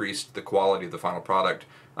and increased the quality of the final product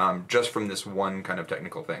just from this one kind of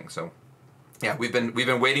technical thing. So yeah, we've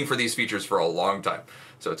been waiting for these features for a long time,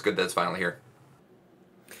 so it's good that it's finally here.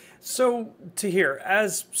 So, to hear,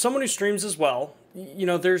 as someone who streams as well,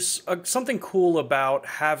 there's something cool about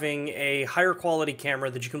having a higher quality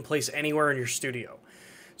camera that you can place anywhere in your studio.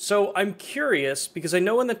 So I'm curious, because I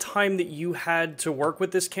know in the time that you had to work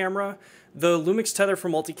with this camera, the LUMIX Tether for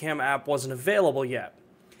Multicam app wasn't available yet.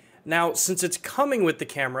 Now, since it's coming with the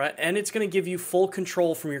camera, and it's going to give you full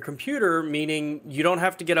control from your computer, meaning you don't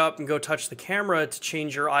have to get up and go touch the camera to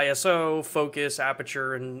change your ISO, focus,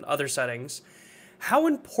 aperture, and other settings, how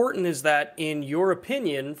important is that, in your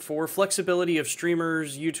opinion, for flexibility of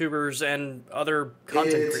streamers, YouTubers, and other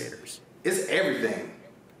content creators? It's everything.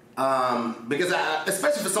 Because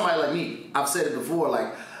especially for somebody like me, I've said it before,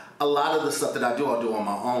 like, a lot of the stuff that I do on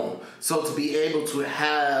my own. So to be able to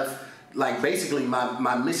have, like, basically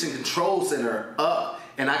my mission control center up,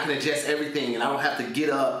 and I can adjust everything, and I don't have to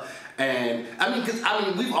get up. And I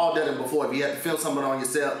mean, we've all done it before. If you have to film something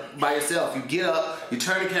by yourself, you get up, you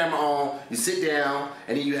turn the camera on, you sit down,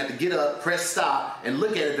 and then you have to get up, press stop, and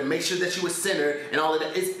look at it to make sure that you were centered and all of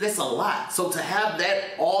that. That's a lot. So to have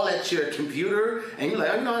that all at your computer, and you're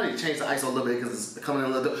like, oh, I need to change the ISO a little bit because it's coming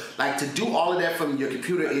in a little bit. Like, to do all of that from your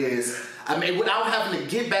computer is, I mean, without having to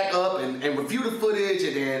get back up and review the footage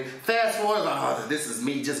and then fast forward, like, oh, this is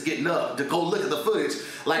me just getting up to go look at the footage.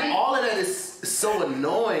 Like, all of that is so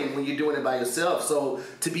annoying when you're doing it by yourself. So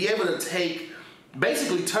to be able to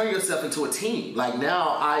basically turn yourself into a team. Like, now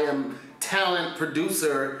I am talent,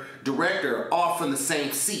 producer, director, all from the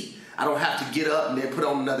same seat. I don't have to get up and then put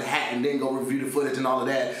on another hat and then go review the footage and all of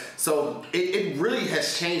that. So it really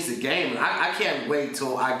has changed the game. And I can't wait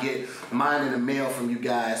till I get mine in the mail from you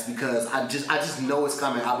guys, because I just know it's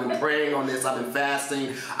coming. I've been praying on this. I've been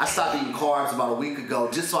fasting. I stopped eating carbs about a week ago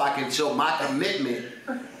just so I can show my commitment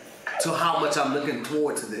to how much I'm looking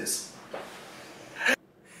forward to this.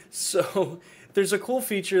 So There's a cool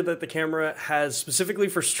feature that the camera has specifically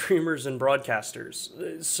for streamers and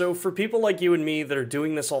broadcasters. So for people like you and me that are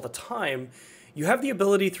doing this all the time, you have the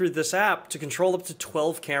ability through this app to control up to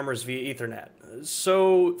 12 cameras via Ethernet.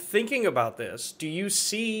 So thinking about this, do you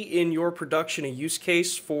see in your production a use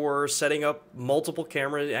case for setting up multiple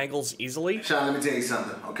camera angles easily? Sean, let me tell you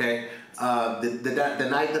something, okay? The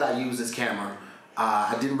night that I used this camera,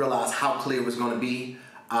 I didn't realize how clear it was going to be.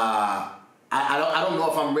 I don't know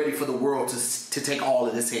if I'm ready for the world to take all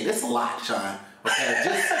of this in. It's a lot, Sean.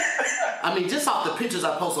 Okay, just off the pictures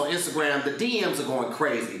I post on Instagram, the DMs are going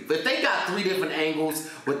crazy. But if they got 3 different angles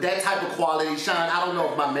with that type of quality, Sean, I don't know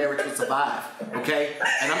if my marriage would survive. Okay,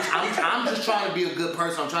 and I'm just trying to be a good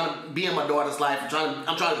person. I'm trying to be in my daughter's life.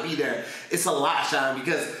 I'm trying to be there. It's a lot, Sean,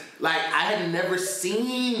 because like I had never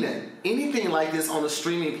seen anything like this on a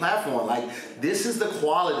streaming platform. Like this is the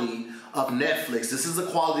quality of Netflix. This is the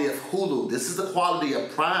quality of Hulu. This is the quality of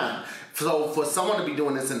Prime. So for someone to be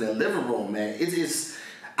doing this in their living room, man, it is,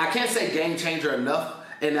 I can't say game changer enough,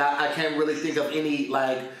 and I can't really think of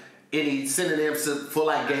any synonyms for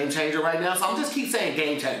like game changer right now. So I'm just keep saying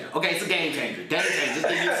game changer. Okay, it's a game changer. Game changer. Just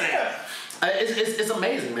keep saying. It's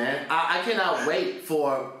amazing, man. I cannot wait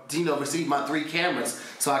for receive my 3 cameras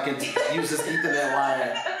so I can use this Ethernet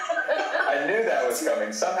wire. I knew that was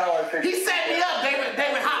coming. Somehow I figured. He set me up, David.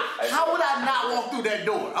 How would I not walk through that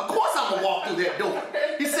door? Of course I'm gonna walk through that door.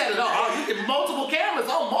 He set it up. Oh, you get multiple cameras.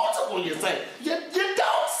 Oh, multiple. You say. You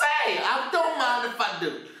don't say. I don't mind if I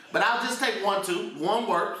do, but I'll just take 1, 2. 1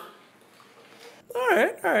 works. All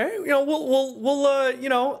right.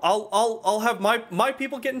 I'll have my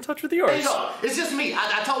people get in touch with yours. There you go. It's just me.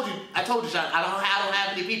 I told you, Sean. I don't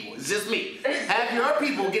have any people. It's just me. Have your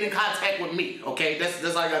people get in contact with me. Okay, that's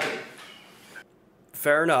all I gotta do.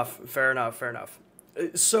 Fair enough.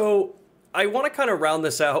 So I want to kind of round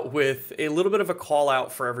this out with a little bit of a call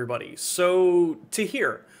out for everybody. So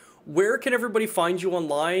Tahir, where can everybody find you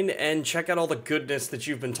online and check out all the goodness that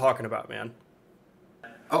you've been talking about, man?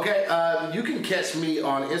 Okay, you can catch me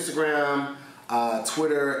on Instagram,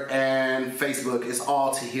 Twitter, and Facebook. It's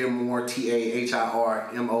all Tahir Moore, TAHIRMOORE,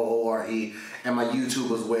 and my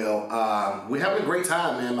YouTube as well. We're having a great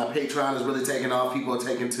time, man. My Patreon is really taking off. People are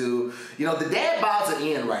taking to, the dad bods are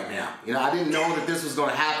in right now. I didn't know that this was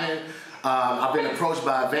going to happen. I've been approached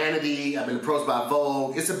by Vanity. I've been approached by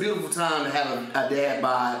Vogue. It's a beautiful time to have a dad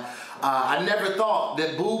bod. I never thought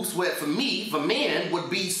that boob sweat for men, would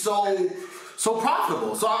be so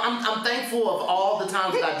profitable. So I'm thankful of all the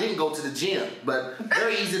times that I didn't go to the gym, but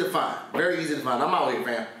very easy to find. Very easy to find. I'm out here,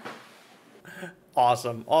 fam.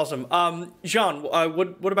 Awesome. Jean,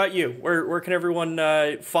 what about you? Where can everyone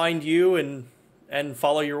find you and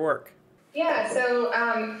follow your work? Yeah, so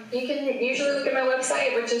you can usually look at my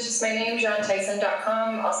website, which is just my name,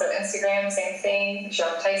 JeanTyson.com. Also Instagram, same thing,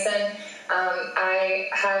 Jean Tyson. I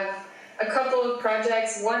have a couple of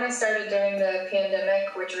projects. One I started during the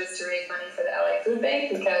pandemic, which was to raise money for the LA Food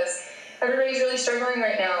Bank, because everybody's really struggling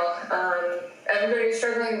right now. Everybody was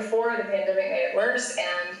struggling before the pandemic made it worse,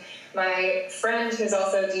 and my friend, who's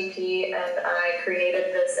also a DP, and I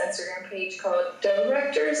created this Instagram page called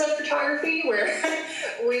Directors of Photography, where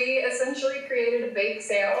we essentially created a bake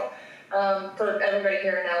sale for everybody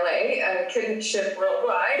here in LA. Couldn't ship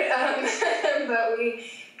worldwide, but we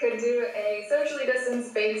could do a socially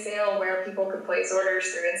distanced bake sale where people could place orders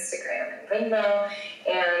through Instagram and Venmo,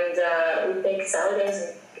 and we baked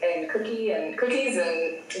sourdoughs and cookies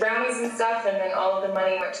and brownies and stuff, and then all of the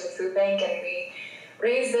money went to the food bank, and we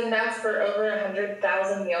raised enough for over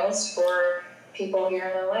 100,000 meals for people here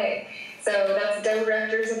in LA. So that's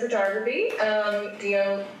Directors of Photography,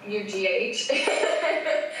 DOUGH.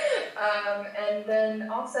 And then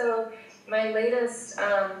also my latest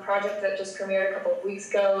project that just premiered a couple of weeks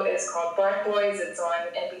ago is called Black Boys. It's on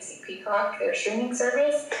NBC Peacock, their streaming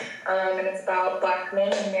service, and it's about Black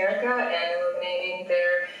men in America and illuminating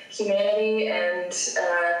their humanity and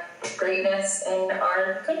greatness in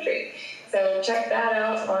our country. So check that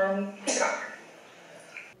out on Peacock.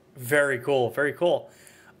 Very cool.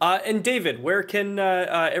 And David, where can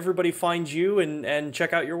everybody find you and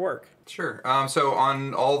check out your work? Sure. So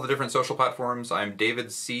on all the different social platforms, I'm David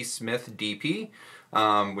C. Smith DP.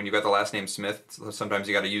 When you've got the last name Smith, sometimes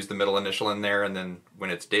you got to use the middle initial in there, and then when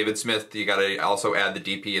it's David Smith, you got to also add the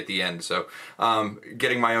DP at the end. So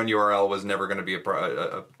getting my own URL was never going to be a part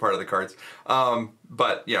of the cards.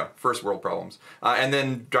 But first world problems. And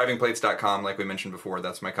then drivingplates.com, like we mentioned before,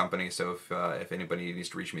 that's my company. So if anybody needs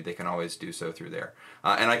to reach me, they can always do so through there.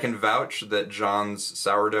 And I can vouch that John's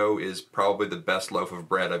sourdough is probably the best loaf of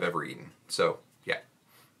bread I've ever eaten. So yeah.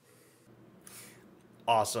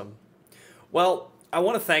 Awesome. Well, I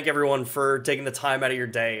want to thank everyone for taking the time out of your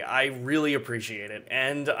day. I really appreciate it,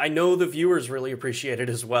 and I know the viewers really appreciate it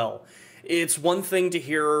as well. It's one thing to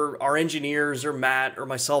hear our engineers or Matt or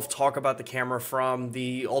myself talk about the camera from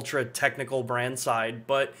the ultra technical brand side,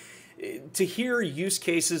 but to hear use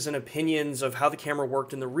cases and opinions of how the camera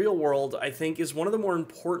worked in the real world, I think is one of the more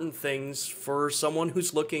important things for someone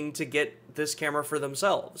who's looking to get this camera for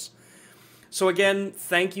themselves. So again,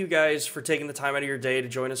 thank you guys for taking the time out of your day to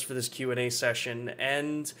join us for this Q&A session.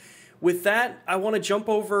 And with that, I want to jump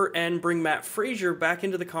over and bring Matt Frazer back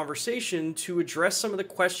into the conversation to address some of the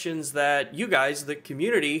questions that you guys, the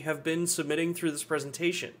community, have been submitting through this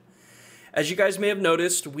presentation. As you guys may have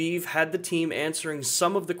noticed, we've had the team answering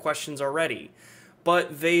some of the questions already,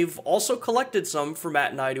 but they've also collected some for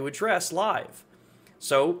Matt and I to address live.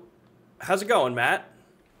 So, how's it going, Matt?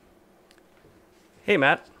 Hey,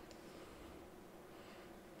 Matt.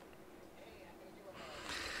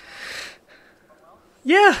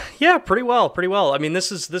 Yeah, pretty well. I mean,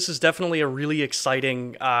 this is definitely a really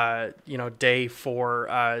exciting, day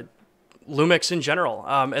for LUMIX in general.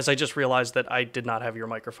 As I just realized that I did not have your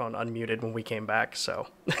microphone unmuted when we came back, so.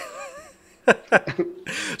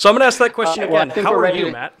 So I'm gonna ask that question again. How are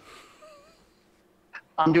you, Matt?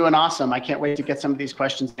 I'm doing awesome. I can't wait to get some of these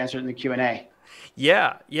questions answered in the Q&A.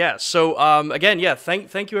 Yeah. So again,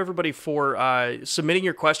 thank you everybody for submitting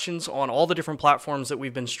your questions on all the different platforms that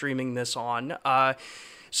we've been streaming this on.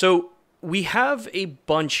 So we have a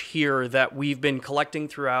bunch here that we've been collecting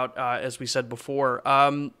throughout, as we said before.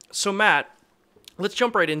 So Matt, let's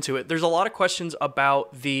jump right into it. There's a lot of questions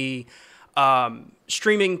about the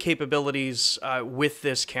streaming capabilities with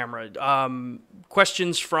this camera.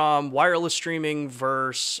 Questions from wireless streaming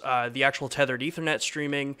versus the actual tethered Ethernet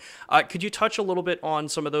streaming. Could you touch a little bit on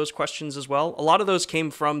some of those questions as well? A lot of those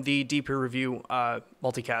came from the DP review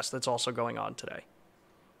multicast that's also going on today.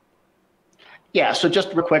 Yeah, so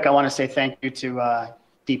just real quick, I want to say thank you to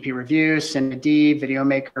DP Review, Cindy,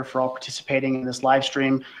 Videomaker for all participating in this live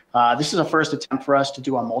stream. This is a first attempt for us to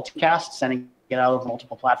do a multicast, sending it out over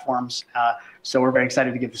multiple platforms. So we're very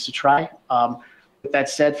excited to give this a try. With that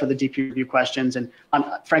said, for the DP Review questions, and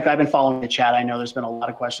frankly, I've been following the chat. I know there's been a lot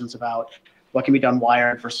of questions about what can be done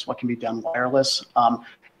wired versus what can be done wireless.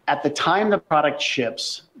 At the time the product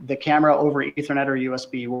ships, the camera over Ethernet or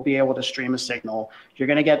USB will be able to stream a signal. You're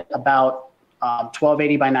going to get about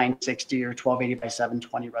 1280 by 960 or 1280 by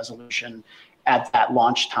 720 resolution at that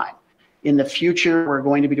launch time. In the future, we're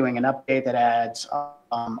going to be doing an update that adds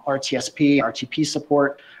RTSP, RTP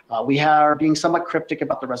support. We are being somewhat cryptic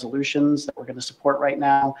about the resolutions that we're going to support right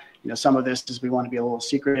now. Some of this is we want to be a little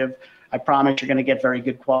secretive. I promise you're going to get very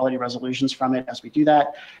good quality resolutions from it as we do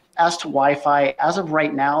that. As to Wi-Fi, as of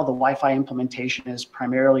right now, the Wi-Fi implementation is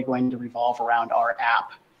primarily going to revolve around our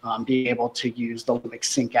app. Being able to use the LUMIX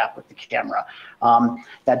Sync app with the camera.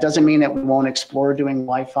 That doesn't mean that we won't explore doing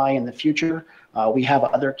Wi-Fi in the future. We have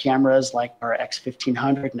other cameras like our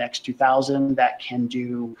X1500 and X2000 that can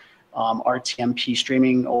do RTMP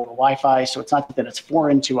streaming over Wi-Fi. So it's not that it's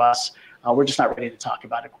foreign to us. We're just not ready to talk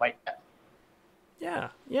about it quite yet.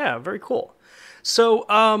 Yeah, very cool.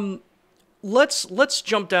 So let's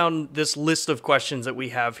jump down this list of questions that we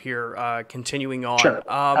have here, continuing on. Sure,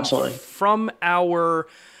 absolutely. From our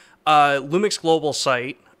LUMIX Global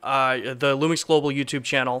site, the LUMIX Global YouTube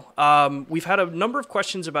channel, we've had a number of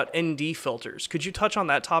questions about ND filters. Could you touch on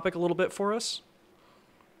that topic a little bit for us?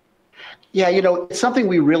 Yeah, it's something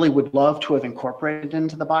we really would love to have incorporated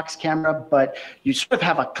into the box camera, but you sort of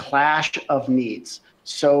have a clash of needs.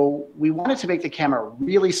 So we wanted to make the camera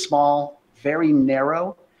really small, very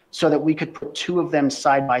narrow, so that we could put two of them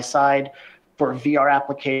side by side for VR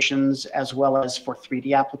applications as well as for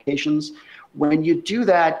 3D applications. When you do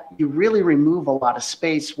that, you really remove a lot of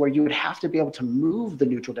space where you would have to be able to move the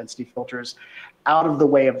neutral density filters out of the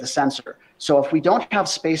way of the sensor. So if we don't have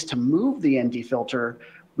space to move the ND filter,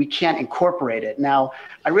 we can't incorporate it. Now,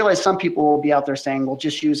 I realize some people will be out there saying, well,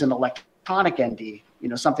 just use an electronic ND,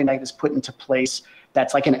 something like this put into place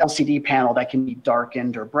that's like an LCD panel that can be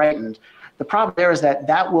darkened or brightened. The problem there is that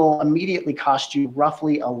that will immediately cost you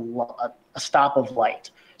roughly a stop of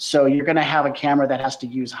light. So you're going to have a camera that has to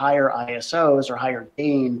use higher ISOs or higher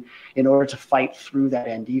gain in order to fight through that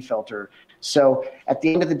ND filter. So at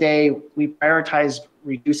the end of the day, we prioritized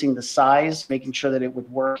reducing the size, making sure that it would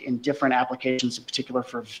work in different applications, in particular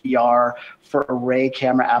for VR, for array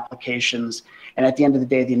camera applications. And at the end of the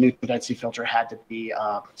day, the neutral density filter had to be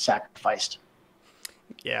sacrificed.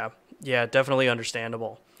 Yeah, definitely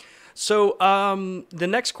understandable. So the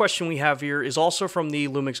next question we have here is also from the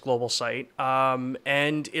Lumix Global site,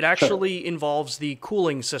 and it actually involves the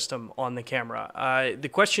cooling system on the camera. The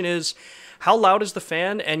question is, how loud is the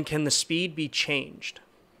fan, and can the speed be changed?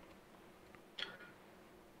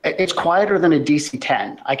 It's quieter than a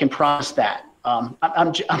DC-10. I can promise that.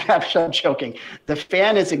 I'm joking. The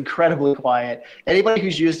fan is incredibly quiet. Anybody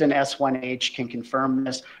who's used an S1H can confirm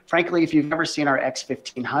this. Frankly, if you've ever seen our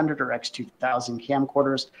X1500 or X2000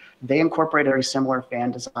 camcorders, they incorporate a very similar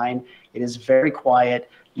fan design. It is very quiet.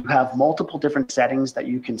 You have multiple different settings that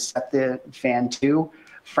you can set the fan to.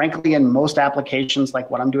 Frankly, in most applications like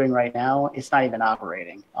what I'm doing right now, it's not even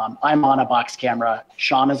operating. I'm on a box camera.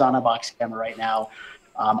 Sean is on a box camera right now.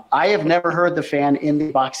 I have never heard the fan in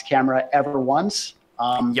the box camera ever once.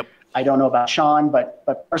 I don't know about Sean, but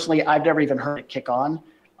personally, I've never even heard it kick on.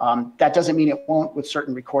 That doesn't mean it won't with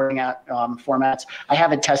certain recording formats. I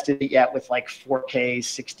haven't tested it yet with like 4K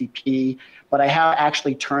 60p, but I have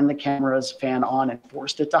actually turned the camera's fan on and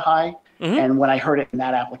forced it to high. And when I heard it in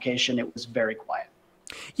that application, it was very quiet.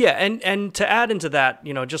 Yeah, and to add into that,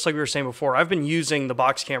 you know, just like we were saying before, I've been using the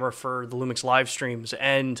box camera for the Lumix live streams,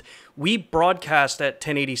 and we broadcast at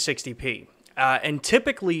 1080 60p. And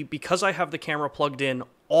typically, because I have the camera plugged in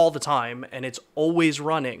all the time and it's always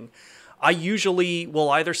running, I usually will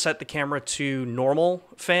either set the camera to normal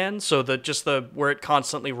fan, so where it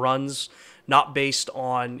constantly runs, not based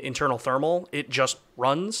on internal thermal, it just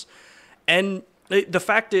runs. And the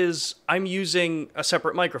fact is, I'm using a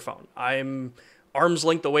separate microphone. I'm arm's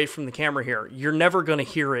length away from the camera here. You're never going to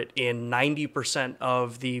hear it in 90%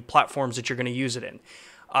 of the platforms that you're going to use it in.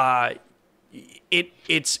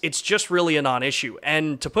 It's just really a non-issue.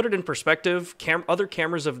 And to put it in perspective, other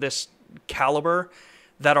cameras of this caliber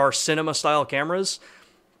that are cinema-style cameras,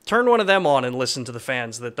 turn one of them on and listen to the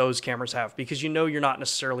fans that those cameras have, because you know you're not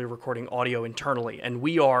necessarily recording audio internally, and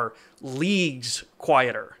we are leagues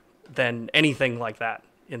quieter than anything like that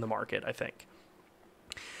in the market, I think.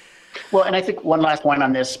 Well, and I think one last point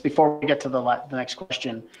on this before we get to the next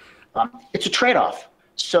question. It's a trade-off.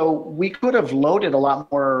 So we could have loaded a lot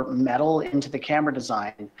more metal into the camera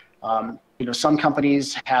design. You know, some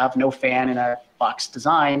companies have no fan in a box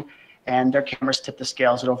design, and their cameras tip the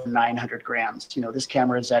scales at over 900 grams. You know, this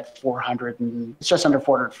camera is at 400 and it's just under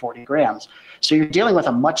 440 grams. So you're dealing with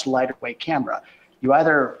a much lighter weight camera. You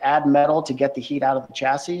either add metal to get the heat out of the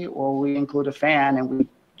chassis, or we include a fan and we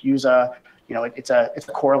use it's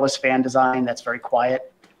a coreless fan design that's very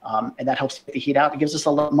quiet, and that helps get the heat out. It gives us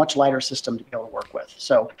a much lighter system to be able to work with.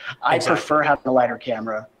 So I prefer having a lighter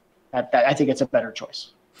camera. I think it's a better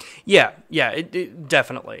choice. Yeah,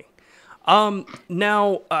 definitely.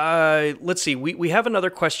 Now, let's see. We have another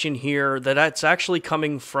question here that's actually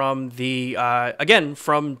coming from again,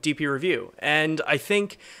 from DP Review. And I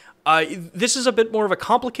think this is a bit more of a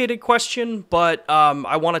complicated question, but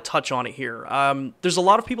I want to touch on it here. There's a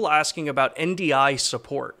lot of people asking about NDI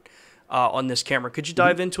support on this camera. Could you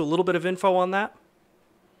dive into a little bit of info on that?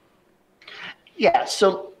 Yeah,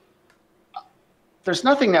 so there's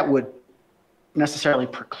nothing that would necessarily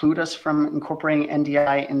preclude us from incorporating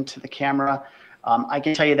NDI into the camera. I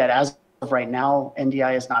can tell you that as of right now,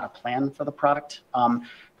 NDI is not a plan for the product.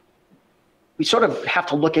 We sort of have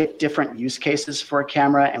to look at different use cases for a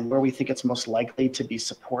camera and where we think it's most likely to be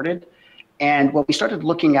supported. And when we started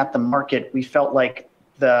looking at the market, we felt like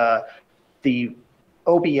the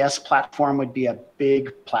OBS platform would be a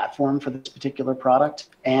big platform for this particular product.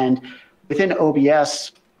 And within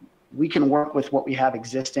OBS, we can work with what we have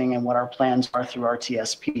existing and what our plans are through our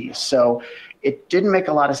TSP. So it didn't make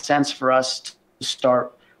a lot of sense for us to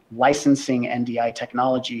start licensing NDI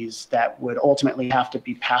technologies that would ultimately have to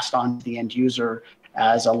be passed on to the end user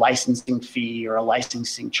as a licensing fee or a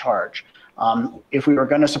licensing charge. If we were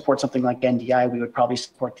going to support something like NDI, we would probably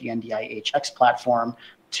support the NDI HX platform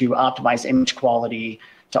to optimize image quality,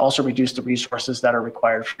 to also reduce the resources that are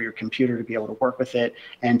required for your computer to be able to work with it,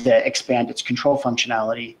 and to expand its control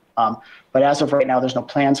functionality. But as of right now, there's no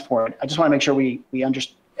plans for it. I just want to make sure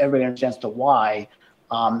everybody understands the why.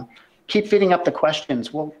 Keep feeding up the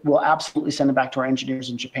questions. We'll absolutely send them back to our engineers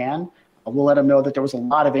in Japan. We'll let them know that there was a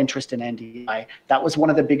lot of interest in NDI. That was one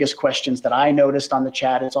of the biggest questions that I noticed on the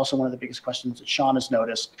chat. It's also one of the biggest questions that Sean has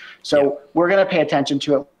noticed. So we're going to pay attention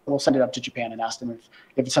to it. We'll send it up to Japan and ask them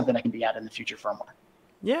if it's something that can be added in the future firmware.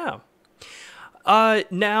 Yeah.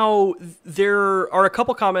 Now, there are a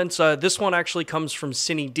couple comments. This one actually comes from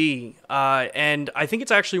Cine D, and I think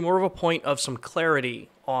it's actually more of a point of some clarity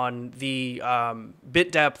on the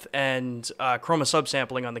bit depth and chroma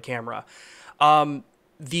subsampling on the camera.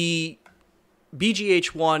 The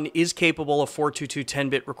BGH1 is capable of 422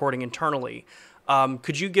 10-bit recording internally.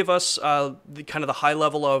 Could you give us the kind of the high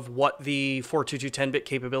level of what the 422 10-bit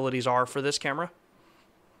capabilities are for this camera?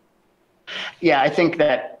 Yeah, I think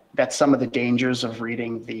that's some of the dangers of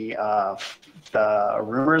reading the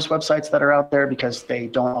rumors websites that are out there, because they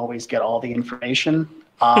don't always get all the information.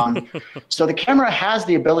 So the camera has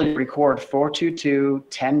the ability to record 422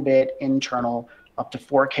 10-bit internal up to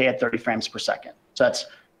 4K at 30 frames per second. So that's,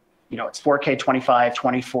 it's 4K 25,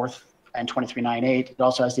 24, and 2398. It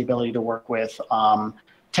also has the ability to work with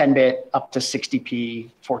 10-bit up to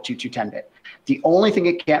 60p 422 10-bit. The only thing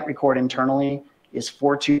it can't record internally is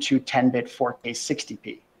 422 10-bit 4K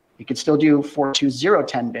 60p. You can still do 420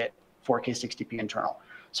 10-bit 4K 60p internal.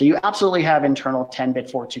 So you absolutely have internal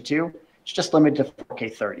 10-bit 422. It's just limited to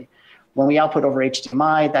 4K 30. When we output over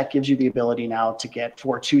HDMI, that gives you the ability now to get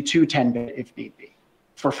 422 10-bit if need be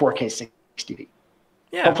for 4K 60p.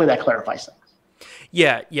 Yeah. Hopefully that clarifies things.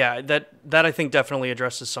 Yeah, that I think definitely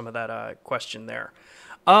addresses some of that question there.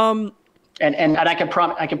 And I can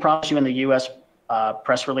promise you in the U.S.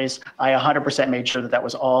 Press release, I 100% made sure that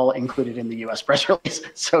was all included in the U.S. press release.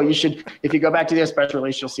 So you should, if you go back to the U.S. press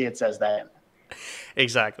release, you'll see it says that in there.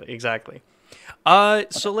 Exactly.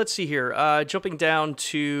 So let's see here. Jumping down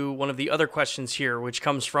to one of the other questions here, which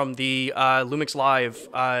comes from the Lumix Live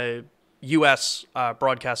U.S.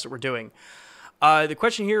 broadcast that we're doing. The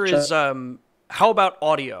question here is, how about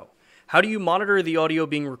audio? How do you monitor the audio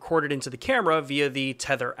being recorded into the camera via the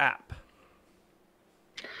Tether app?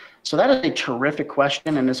 So that is a terrific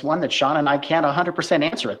question, and it's one that Sean and I can't 100%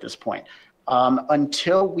 answer at this point.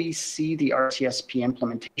 Until we see the RTSP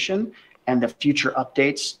implementation and the future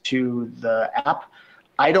updates to the app,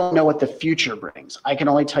 I don't know what the future brings. I can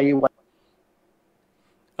only tell you what.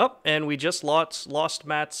 Oh, and we just lost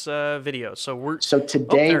Matt's video. So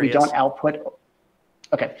today we don't output.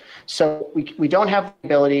 Okay, so we don't have the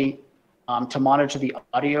ability to monitor the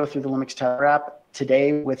audio through the Lumix Tether app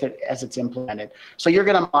today with it as it's implemented. So you're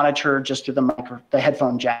going to monitor just through the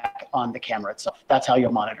headphone jack on the camera itself. That's how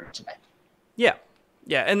you'll monitor it today. Yeah,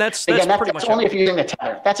 and that's pretty much only if you're using the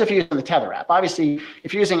Tether. That's if you're using the Tether app. Obviously,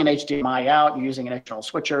 if you're using an HDMI out, you're using an external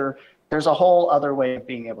switcher, there's a whole other way of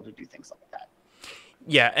being able to do things like that.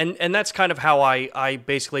 Yeah, and that's kind of how I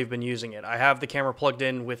basically have been using it. I have the camera plugged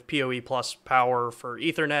in with PoE plus power for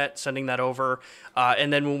Ethernet, sending that over,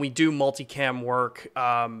 and then when we do multicam work,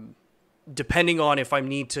 depending on if I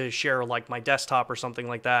need to share like my desktop or something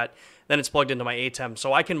like that, then it's plugged into my ATEM.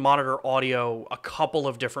 So I can monitor audio a couple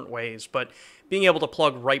of different ways, but being able to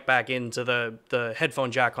plug right back into the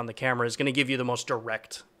headphone jack on the camera is going to give you the most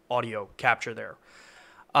direct audio capture there.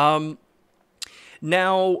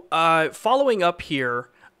 Now, following up here,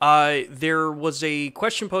 there was a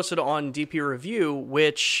question posted on DP Review,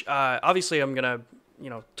 which obviously I'm going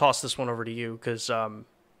to toss this one over to you because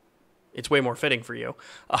it's way more fitting for you.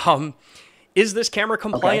 Is this camera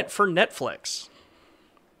compliant for Netflix?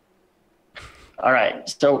 All right,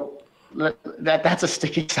 so that's a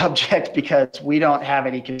sticky subject because we don't have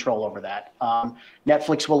any control over that.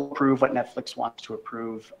 Netflix will approve what Netflix wants to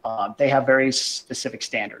approve. They have very specific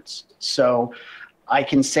standards. So I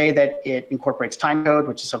can say that it incorporates timecode,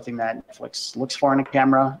 which is something that Netflix looks for in a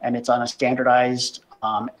camera, and it's on a standardized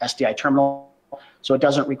SDI terminal. So it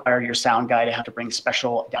doesn't require your sound guy to have to bring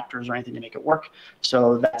special adapters or anything to make it work.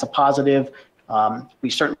 So that's a positive. We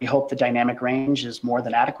certainly hope the dynamic range is more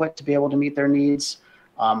than adequate to be able to meet their needs.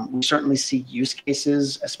 We certainly see use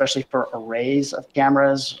cases, especially for arrays of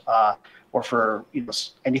cameras or for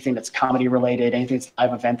anything that's comedy related, anything that's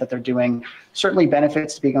live event that they're doing. Certainly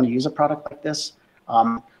benefits to being able to use a product like this.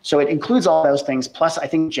 So it includes all those things. Plus, I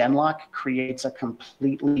think Genlock creates a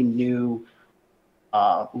completely new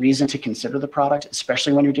reason to consider the product,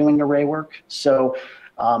 especially when you're doing array work. So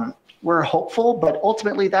we're hopeful, but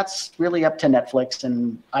ultimately that's really up to Netflix,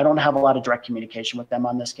 and I don't have a lot of direct communication with them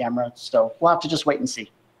on this camera. So we'll have to just wait and see.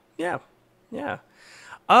 Yeah.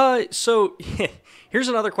 So here's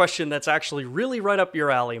another question that's actually really right up your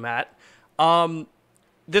alley, Matt.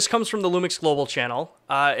 This comes from the Lumix Global channel,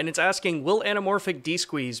 and it's asking, will anamorphic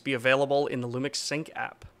D-Squeeze be available in the Lumix Sync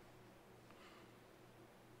app?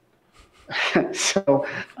 So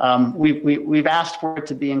we've asked for it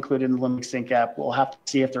to be included in the Lumix Sync app. We'll have to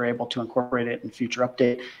see if they're able to incorporate it in future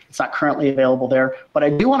update. It's not currently available there, but I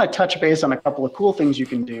do want to touch base on a couple of cool things you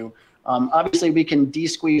can do. Obviously, we can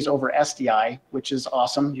de-squeeze over SDI, which is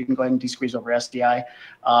awesome. You can go ahead and de-squeeze over SDI.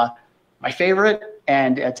 My favorite,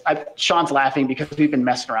 and Sean's laughing because we've been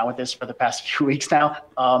messing around with this for the past few weeks now.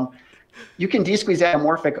 You can de-squeeze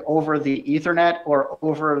anamorphic over the Ethernet or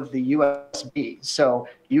over the USB. So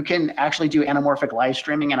you can actually do anamorphic live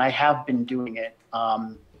streaming, and I have been doing it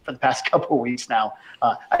for the past couple of weeks now.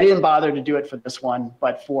 I didn't bother to do it for this one,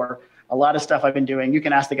 but for a lot of stuff I've been doing. You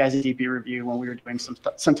can ask the guys at DP Review when we were doing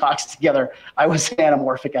some talks together. I was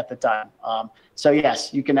anamorphic at the time. So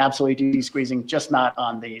yes, you can absolutely do de-squeezing, just not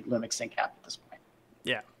on the LUMIX Sync app at this point.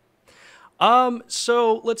 Yeah.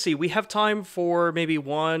 So let's see. We have time for maybe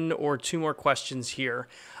one or two more questions here.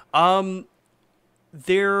 Let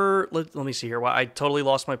me see here. Well, I totally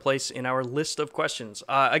lost my place in our list of questions.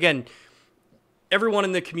 Again, everyone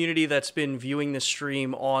in the community that's been viewing this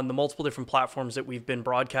stream on the multiple different platforms that we've been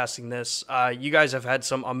broadcasting this, you guys have had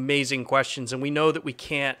some amazing questions, and we know that we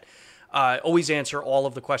can't always answer all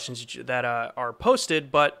of the questions that are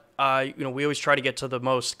posted, but we always try to get to the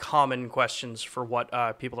most common questions for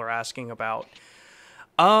what people are asking about.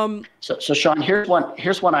 So Sean, here's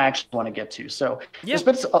one I actually want to get to. So there's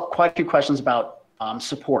been quite a few questions about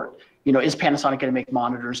support. Is Panasonic going to make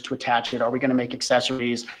monitors to attach it? Are we going to make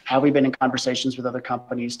accessories? Have we been in conversations with other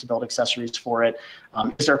companies to build accessories for it?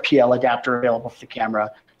 Is there a PL adapter available for the camera?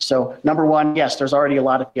 So number one, yes, there's already a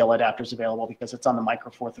lot of PL adapters available because it's on the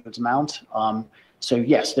Micro Four Thirds mount. So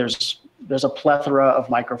yes, there's a plethora of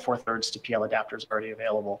Micro Four Thirds to PL adapters already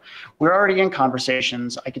available. We're already in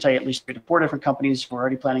conversations. I can tell you at least 3 to 4 different companies who are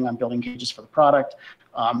already planning on building cages for the product.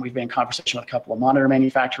 We've been in conversation with a couple of monitor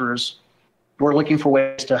manufacturers. We're looking for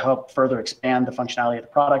ways to help further expand the functionality of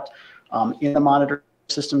the product in the monitor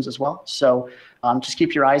systems as well. So just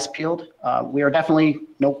keep your eyes peeled. We are definitely,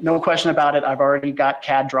 no question about it. I've already got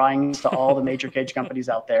CAD drawings to all the major cage companies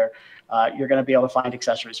out there. You're going to be able to find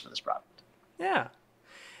accessories for this product. Yeah.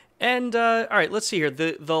 And all right, let's see here.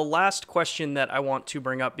 The last question that I want to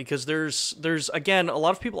bring up, because there's again a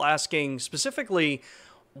lot of people asking specifically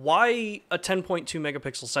why a 10.2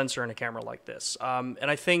 megapixel sensor in a camera like this. And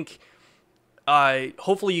I think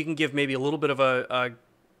hopefully you can give maybe a little bit of a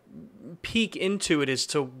peek into it as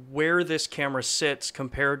to where this camera sits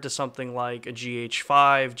compared to something like a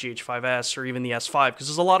GH5, GH5S, or even the S5, because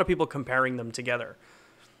there's a lot of people comparing them together.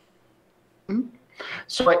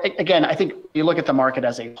 So again, I think you look at the market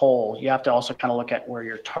as a whole, you have to also kind of look at where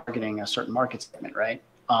you're targeting a certain market segment, right?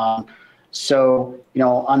 So,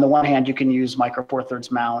 on the one hand, you can use Micro Four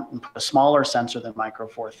Thirds mount and put a smaller sensor than Micro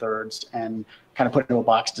Four Thirds and kind of put it into a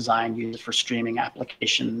box design, use it for streaming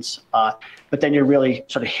applications. But then you're really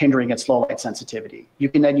sort of hindering its low light sensitivity. You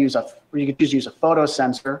can then use use a photo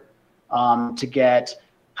sensor to get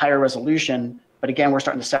higher resolution. But again, we're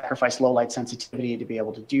starting to sacrifice low light sensitivity to be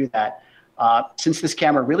able to do that. Since this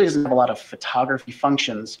camera really doesn't have a lot of photography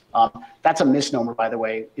functions, that's a misnomer, by the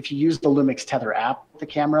way. If you use the LUMIX Tether app with the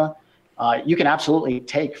camera, you can absolutely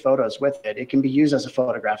take photos with it. It can be used as a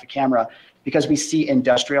photographic camera because we see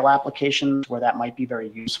industrial applications where that might be very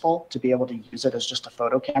useful to be able to use it as just a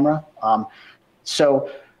photo camera.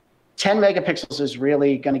 So 10 megapixels is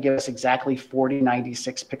really going to give us exactly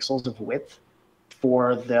 4096 pixels of width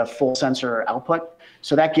for the full sensor output.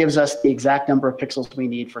 So that gives us the exact number of pixels we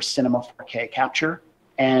need for cinema 4K capture.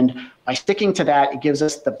 And by sticking to that, it gives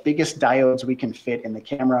us the biggest diodes we can fit in the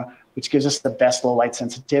camera, which gives us the best low light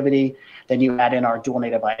sensitivity. Then you add in our dual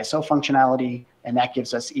native ISO functionality, and that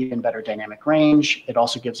gives us even better dynamic range. It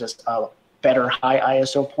also gives us a better high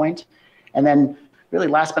ISO point. And then really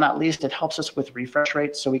last but not least, it helps us with refresh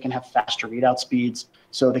rates so we can have faster readout speeds.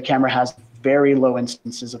 So the camera has very low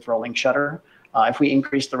instances of rolling shutter. If we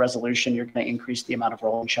increase the resolution, you're going to increase the amount of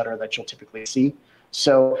rolling shutter that you'll typically see.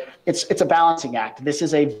 So it's a balancing act. This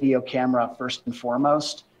is a video camera first and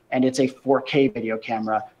foremost, and it's a 4K video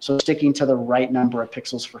camera. So sticking to the right number of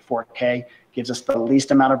pixels for 4K gives us the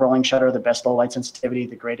least amount of rolling shutter, the best low light sensitivity,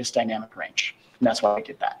 the greatest dynamic range. And that's why we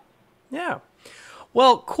did that. Yeah.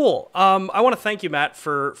 Well, cool. I want to thank you, Matt,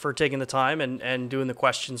 for taking the time and doing the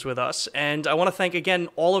questions with us. And I want to thank, again,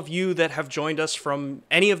 all of you that have joined us from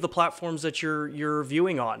any of the platforms that you're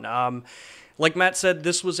viewing on. Like Matt said,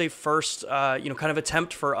 this was a first, kind of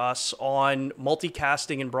attempt for us on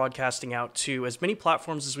multicasting and broadcasting out to as many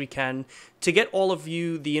platforms as we can to get all of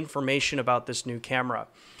you the information about this new camera.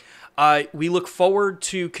 We look forward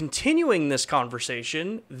to continuing this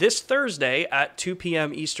conversation this Thursday at 2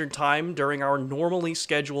 p.m. Eastern Time during our normally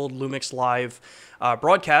scheduled LUMIX Live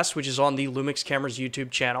broadcast, which is on the LUMIX Cameras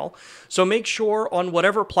YouTube channel. So make sure on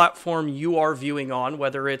whatever platform you are viewing on,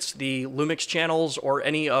 whether it's the LUMIX channels or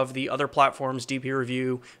any of the other platforms, DP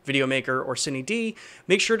Review, Videomaker, or CineD,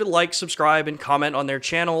 make sure to like, subscribe, and comment on their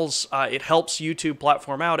channels. It helps YouTube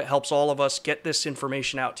platform out. It helps all of us get this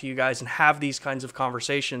information out to you guys and have these kinds of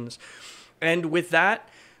conversations. And with that,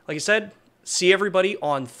 like I said, see everybody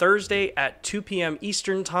on Thursday at 2 p.m.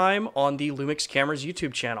 Eastern Time on the LUMIX Cameras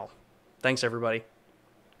YouTube channel. Thanks, everybody.